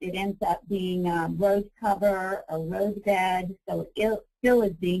up being road cover or road bed, so it still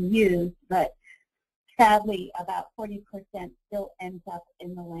is being used, but sadly about 40% still ends up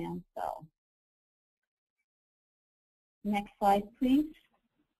in the landfill. Next slide, please.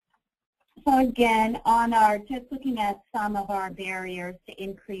 So again, just looking at some of our barriers to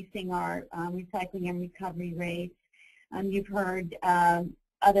increasing our recycling and recovery rates, you've heard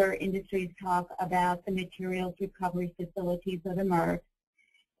other industries talk about the materials recovery facilities or the MRFs,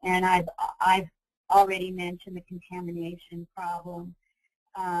 and I've already mentioned the contamination problem,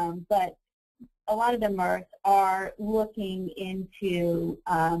 but a lot of the MRFs are looking into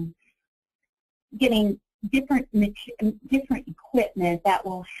getting different equipment that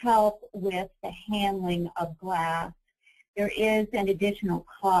will help with the handling of glass. There is an additional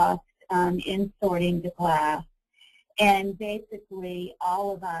cost in sorting the glass, and basically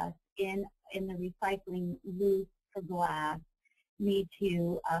all of us in the recycling loop for glass need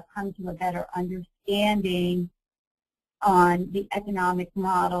to come to a better understanding on the economic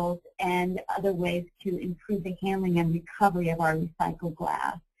models and other ways to improve the handling and recovery of our recycled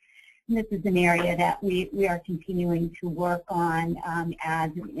glass. And this is an area that we are continuing to work on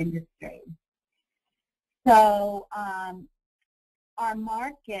as an industry. So our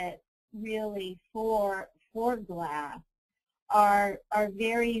market really for glass are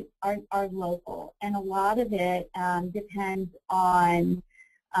local, and a lot of it depends on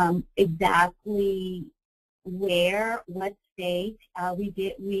exactly where, what state.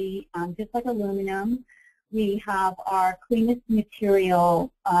 Just like aluminum, we have our cleanest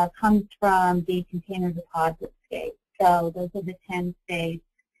material comes from the container deposit state. So those are the 10 states.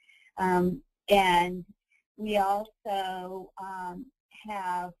 And we also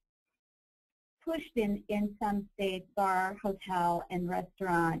have pushed in some states our hotel and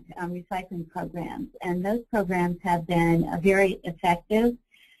restaurant recycling programs. And those programs have been very effective.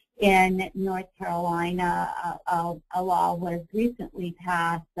 In North Carolina, a law was recently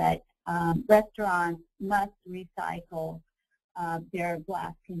passed that restaurants must recycle their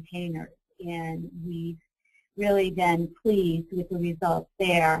glass containers, and we've really been pleased with the results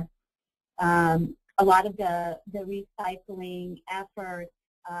there. A lot of the recycling efforts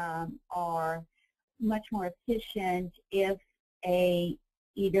are much more efficient if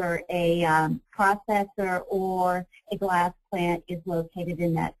either a processor or a glass plant is located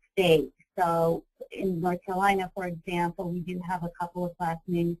in that state. So in North Carolina, for example, we do have a couple of glass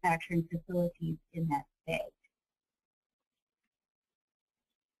manufacturing facilities in that state.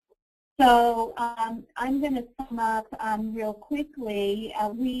 So I'm going to sum up real quickly.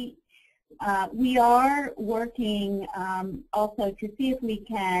 We are working also to see if we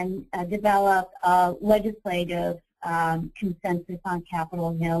can develop a legislative consensus on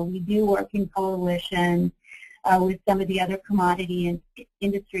Capitol Hill. We do work in coalition with some of the other commodity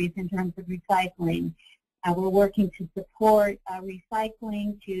industries in terms of recycling. We're working to support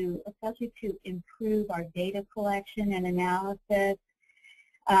recycling, especially to improve our data collection and analysis.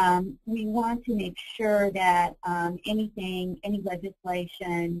 We want to make sure that any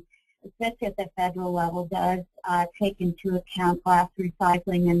legislation, especially at the federal level, does take into account glass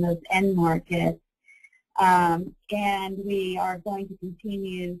recycling in those end markets. And we are going to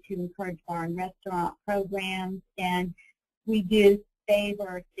continue to encourage bar and restaurant programs, and we do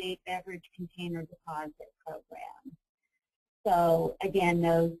favor state beverage container deposit programs. So again,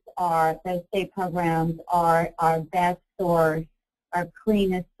 those state programs are our best source, our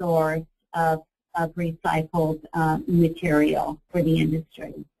cleanest source of recycled material for the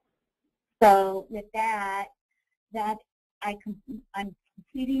industry. So with that I'm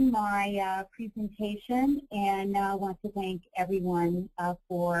completing my presentation, and I want to thank everyone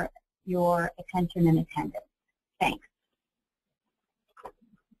for your attention and attendance. Thanks.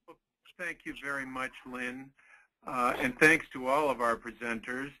 Thank you very much, Lynn. And thanks to all of our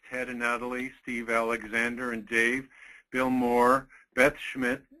presenters, Ted and Natalie, Steve Alexander and Dave, Bill Moore, Beth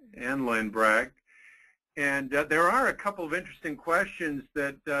Schmidt, and Lynn Bragg. And there are a couple of interesting questions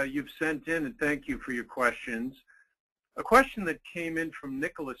that you've sent in, and thank you for your questions. A question that came in from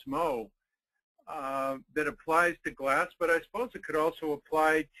Nicholas Moe that applies to glass, but I suppose it could also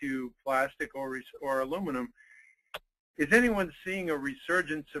apply to plastic or aluminum. Is anyone seeing a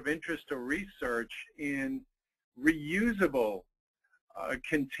resurgence of interest or research in reusable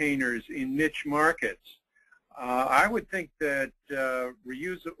containers in niche markets? I would think that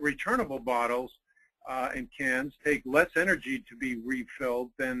returnable bottles and cans take less energy to be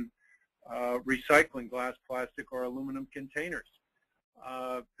refilled than recycling glass, plastic, or aluminum containers.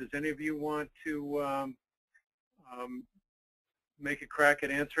 Does any of you want to make a crack at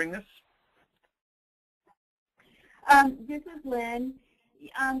answering this? This is Lynn.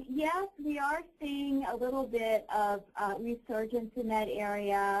 Yes, we are seeing a little bit of resurgence in that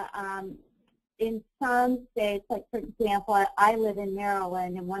area. In some states, like for example, I live in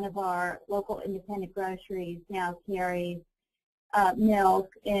Maryland, and one of our local independent groceries now carries milk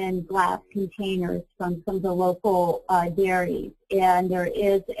in glass containers from some of the local dairies. And there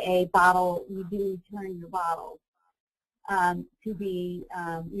is a bottle, you do return your bottles to be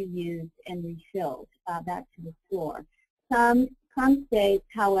reused and refilled back to the store. Some states,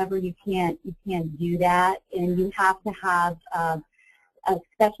 however, you can't do that, and you have to have a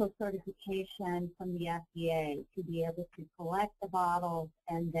special certification from the FDA to be able to collect the bottles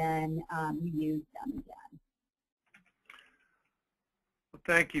and then reuse them again. Well,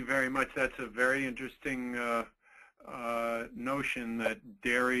 thank you very much. That's a very interesting notion that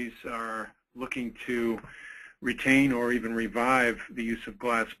dairies are looking to retain or even revive the use of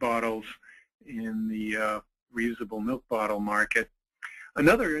glass bottles in the reusable milk bottle market.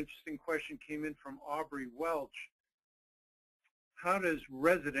 Another interesting question came in from Aubrey Welch. How does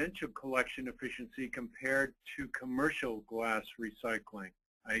residential collection efficiency compare to commercial glass recycling?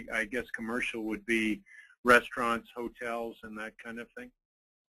 I guess commercial would be restaurants, hotels, and that kind of thing.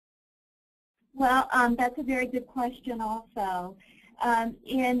 Well, that's a very good question also.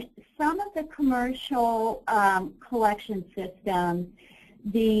 In some of the commercial collection systems,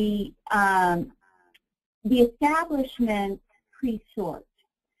 the establishments pre-sort.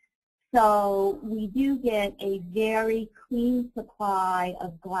 So we do get a very clean supply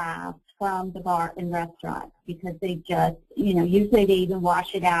of glass from the bar and restaurants because they just, usually they even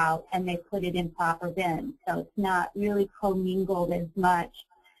wash it out and they put it in proper bins. So it's not really commingled as much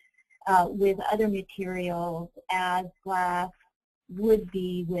with other materials as glass would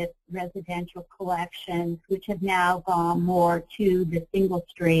be with residential collections, which have now gone more to the single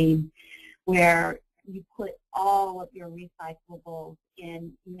stream, where you put all of your recyclables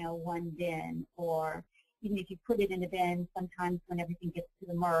in, one bin, or even if you put it in a bin, sometimes when everything gets to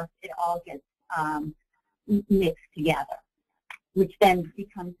the MRF, it all gets mixed together, which then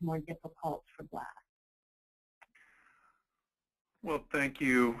becomes more difficult for glass. Well, thank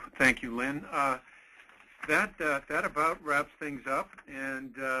you, Lynn. That about wraps things up,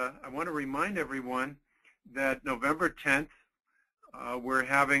 and I want to remind everyone that November 10th, we're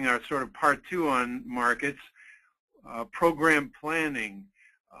having our sort of part 2 on markets, program planning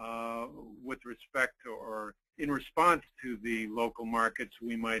with respect to, or in response to the local markets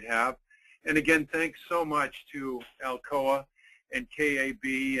we might have. And again, thanks so much to Alcoa and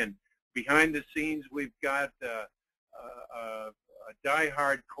KAB, and behind the scenes we've got a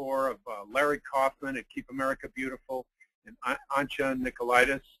die-hard core of Larry Kaufman at Keep America Beautiful and Antje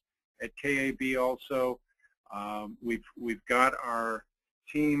Nicolaitis at KAB also. We've got our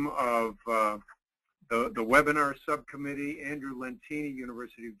team of the webinar subcommittee, Andrew Lentini,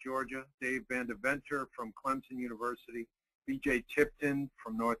 University of Georgia, Dave Vandeventer from Clemson University, B.J. Tipton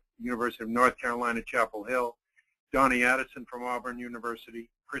from University of North Carolina, Chapel Hill, Donnie Addison from Auburn University,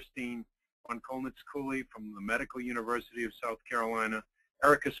 Christine von Kolnitz-Cooley from the Medical University of South Carolina,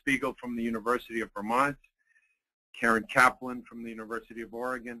 Erica Spiegel from the University of Vermont, Karen Kaplan from the University of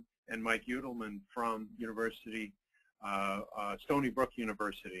Oregon, and Mike Udelman from Stony Brook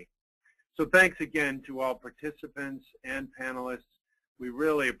University. So thanks again to all participants and panelists. We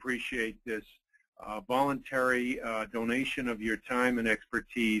really appreciate this voluntary donation of your time and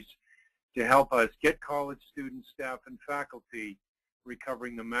expertise to help us get college students, staff, and faculty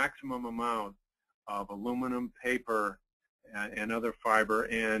recovering the maximum amount of aluminum, paper, and other fiber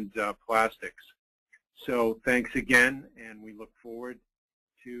and plastics. So thanks again, and we look forward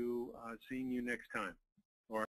to seeing you next time.